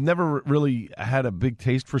 I've never really had a big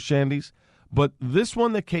taste for shandies, but this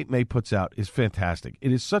one that Cape May puts out is fantastic.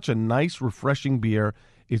 It is such a nice, refreshing beer.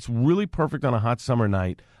 It's really perfect on a hot summer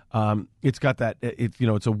night. It's got that,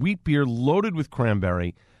 it's a wheat beer loaded with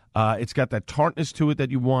cranberry. It's got that tartness to it that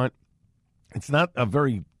you want. It's not a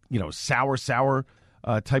very, sour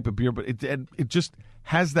type of beer, but it just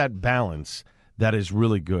has that balance that is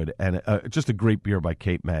really good, and just a great beer by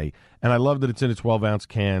Cape May. And I love that it's in a 12-ounce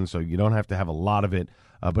can, so you don't have to have a lot of it,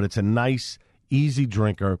 but it's a nice, easy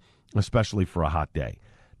drinker, especially for a hot day.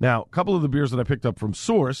 Now, a couple of the beers that I picked up from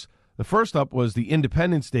Source, the first up was the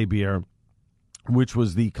Independence Day beer, which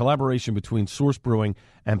was the collaboration between Source Brewing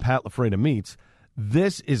and Pat LaFreda Meats.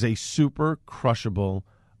 This is a super crushable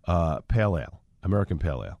pale ale, American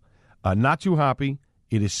pale ale. Not too hoppy.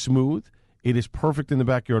 It is smooth. It is perfect in the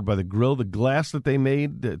backyard by the grill. The glass that they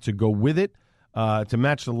made to go with it, to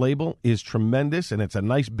match the label, is tremendous, and it's a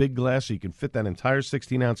nice big glass, so you can fit that entire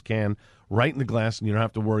 16-ounce can right in the glass, and you don't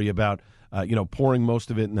have to worry about, pouring most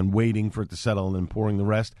of it and then waiting for it to settle and then pouring the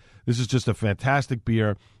rest. This is just a fantastic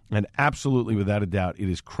beer, and absolutely, without a doubt, it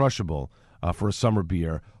is crushable for a summer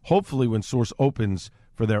beer. Hopefully, when Source opens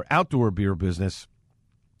for their outdoor beer business,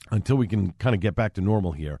 until we can kind of get back to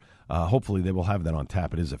normal here, hopefully they will have that on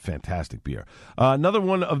tap. It is a fantastic beer. Another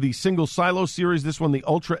one of the single silo series, this one, the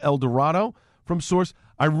Ultra El Dorado from Source.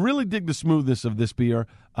 I really dig the smoothness of this beer.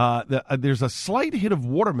 There's a slight hit of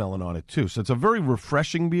watermelon on it, too, so it's a very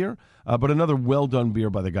refreshing beer, but another well-done beer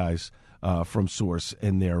by the guys from Source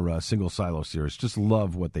in their single silo series. Just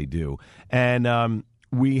love what they do. And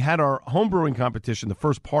we had our homebrewing competition, the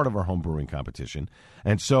first part of our homebrewing competition,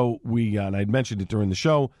 and so and I mentioned it during the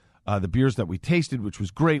show, the beers that we tasted, which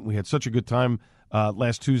was great. We had such a good time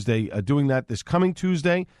last Tuesday doing that. This coming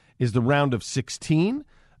Tuesday is the round of 16.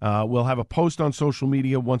 We'll have a post on social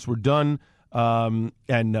media once we're done, and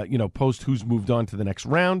post who's moved on to the next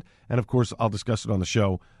round. And, of course, I'll discuss it on the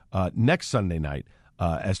show next Sunday night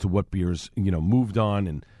as to what beers, moved on.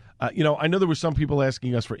 And, I know there were some people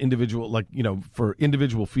asking us for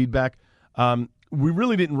individual feedback. We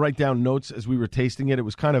really didn't write down notes as we were tasting it. It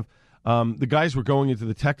was kind of the guys were going into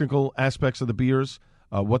the technical aspects of the beers,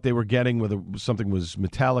 what they were getting, whether something was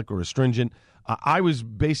metallic or astringent. I was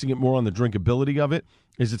basing it more on the drinkability of it.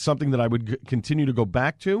 Is it something that I would continue to go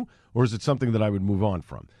back to, or is it something that I would move on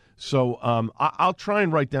from? So I'll try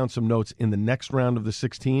and write down some notes in the next round of the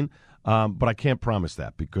 16, but I can't promise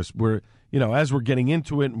that because we're, as we're getting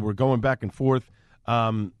into it and we're going back and forth,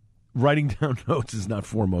 writing down notes is not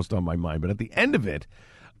foremost on my mind. But at the end of it,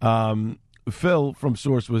 Phil from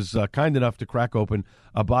Source was kind enough to crack open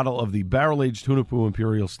a bottle of the barrel-aged Hunahpu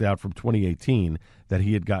Imperial Stout from 2018 that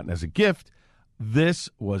he had gotten as a gift. This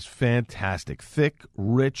was fantastic. Thick,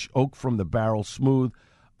 rich, oak from the barrel, smooth.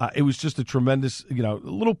 It was just a tremendous, a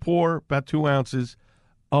little pour, about 2 ounces.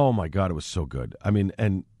 Oh, my God, it was so good. I mean,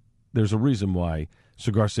 and there's a reason why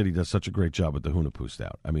Cigar City does such a great job with the Hunahpu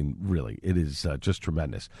Stout. I mean, really, it is just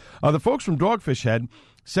tremendous. The folks from Dogfish Head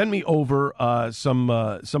sent me over some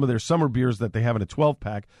of their summer beers that they have in a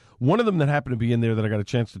 12-pack. One of them that happened to be in there that I got a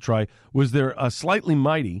chance to try was their Slightly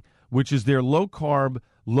Mighty, which is their low-carb,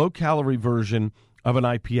 low-calorie version of an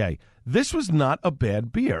IPA. This was not a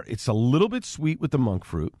bad beer. It's a little bit sweet with the monk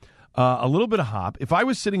fruit, a little bit of hop. If I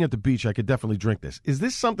was sitting at the beach, I could definitely drink this. Is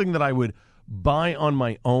this something that I would buy on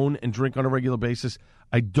my own and drink on a regular basis?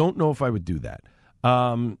 I don't know if I would do that.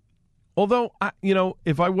 Although,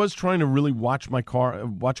 if I was trying to really watch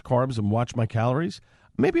carbs and watch my calories,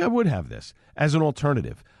 maybe I would have this as an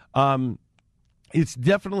alternative. It's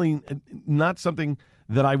definitely not something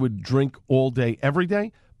that I would drink all day, every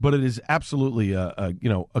day, but it is absolutely a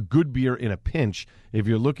good beer in a pinch if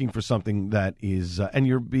you're looking for something that is, and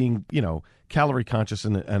you're being, calorie conscious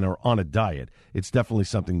and are on a diet. It's definitely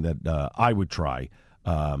something that I would try,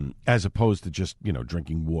 as opposed to just,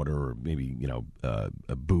 drinking water or maybe,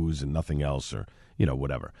 booze and nothing else or,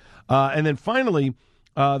 whatever. And then finally,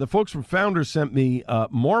 the folks from Founders sent me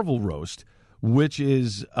Marvel Roast, which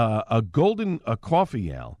is a golden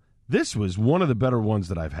coffee ale. This was one of the better ones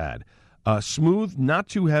that I've had. Smooth, not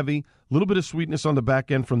too heavy, a little bit of sweetness on the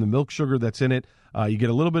back end from the milk sugar that's in it. You get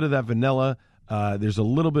a little bit of that vanilla. There's a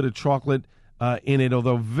little bit of chocolate in it,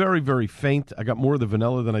 although very, very faint. I got more of the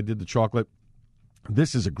vanilla than I did the chocolate.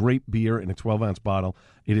 This is a great beer in a 12-ounce bottle.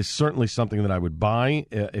 It is certainly something that I would buy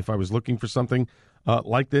if I was looking for something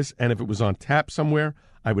like this, and if it was on tap somewhere,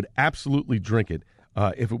 I would absolutely drink it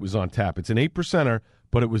if it was on tap. It's an 8%er,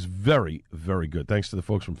 but it was very, very good. Thanks to the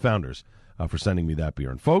folks from Founders for sending me that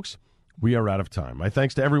beer. And folks, we are out of time. My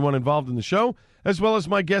thanks to everyone involved in the show, as well as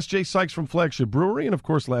my guest, Jay Sykes from Flagship Brewery, and, of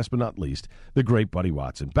course, last but not least, the great Buddy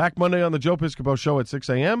Watson. Back Monday on the Joe Piscopo Show at 6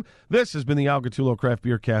 a.m. This has been the Al Gattullo Craft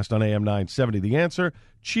Beer Cast on AM 970. The Answer.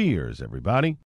 Cheers, everybody.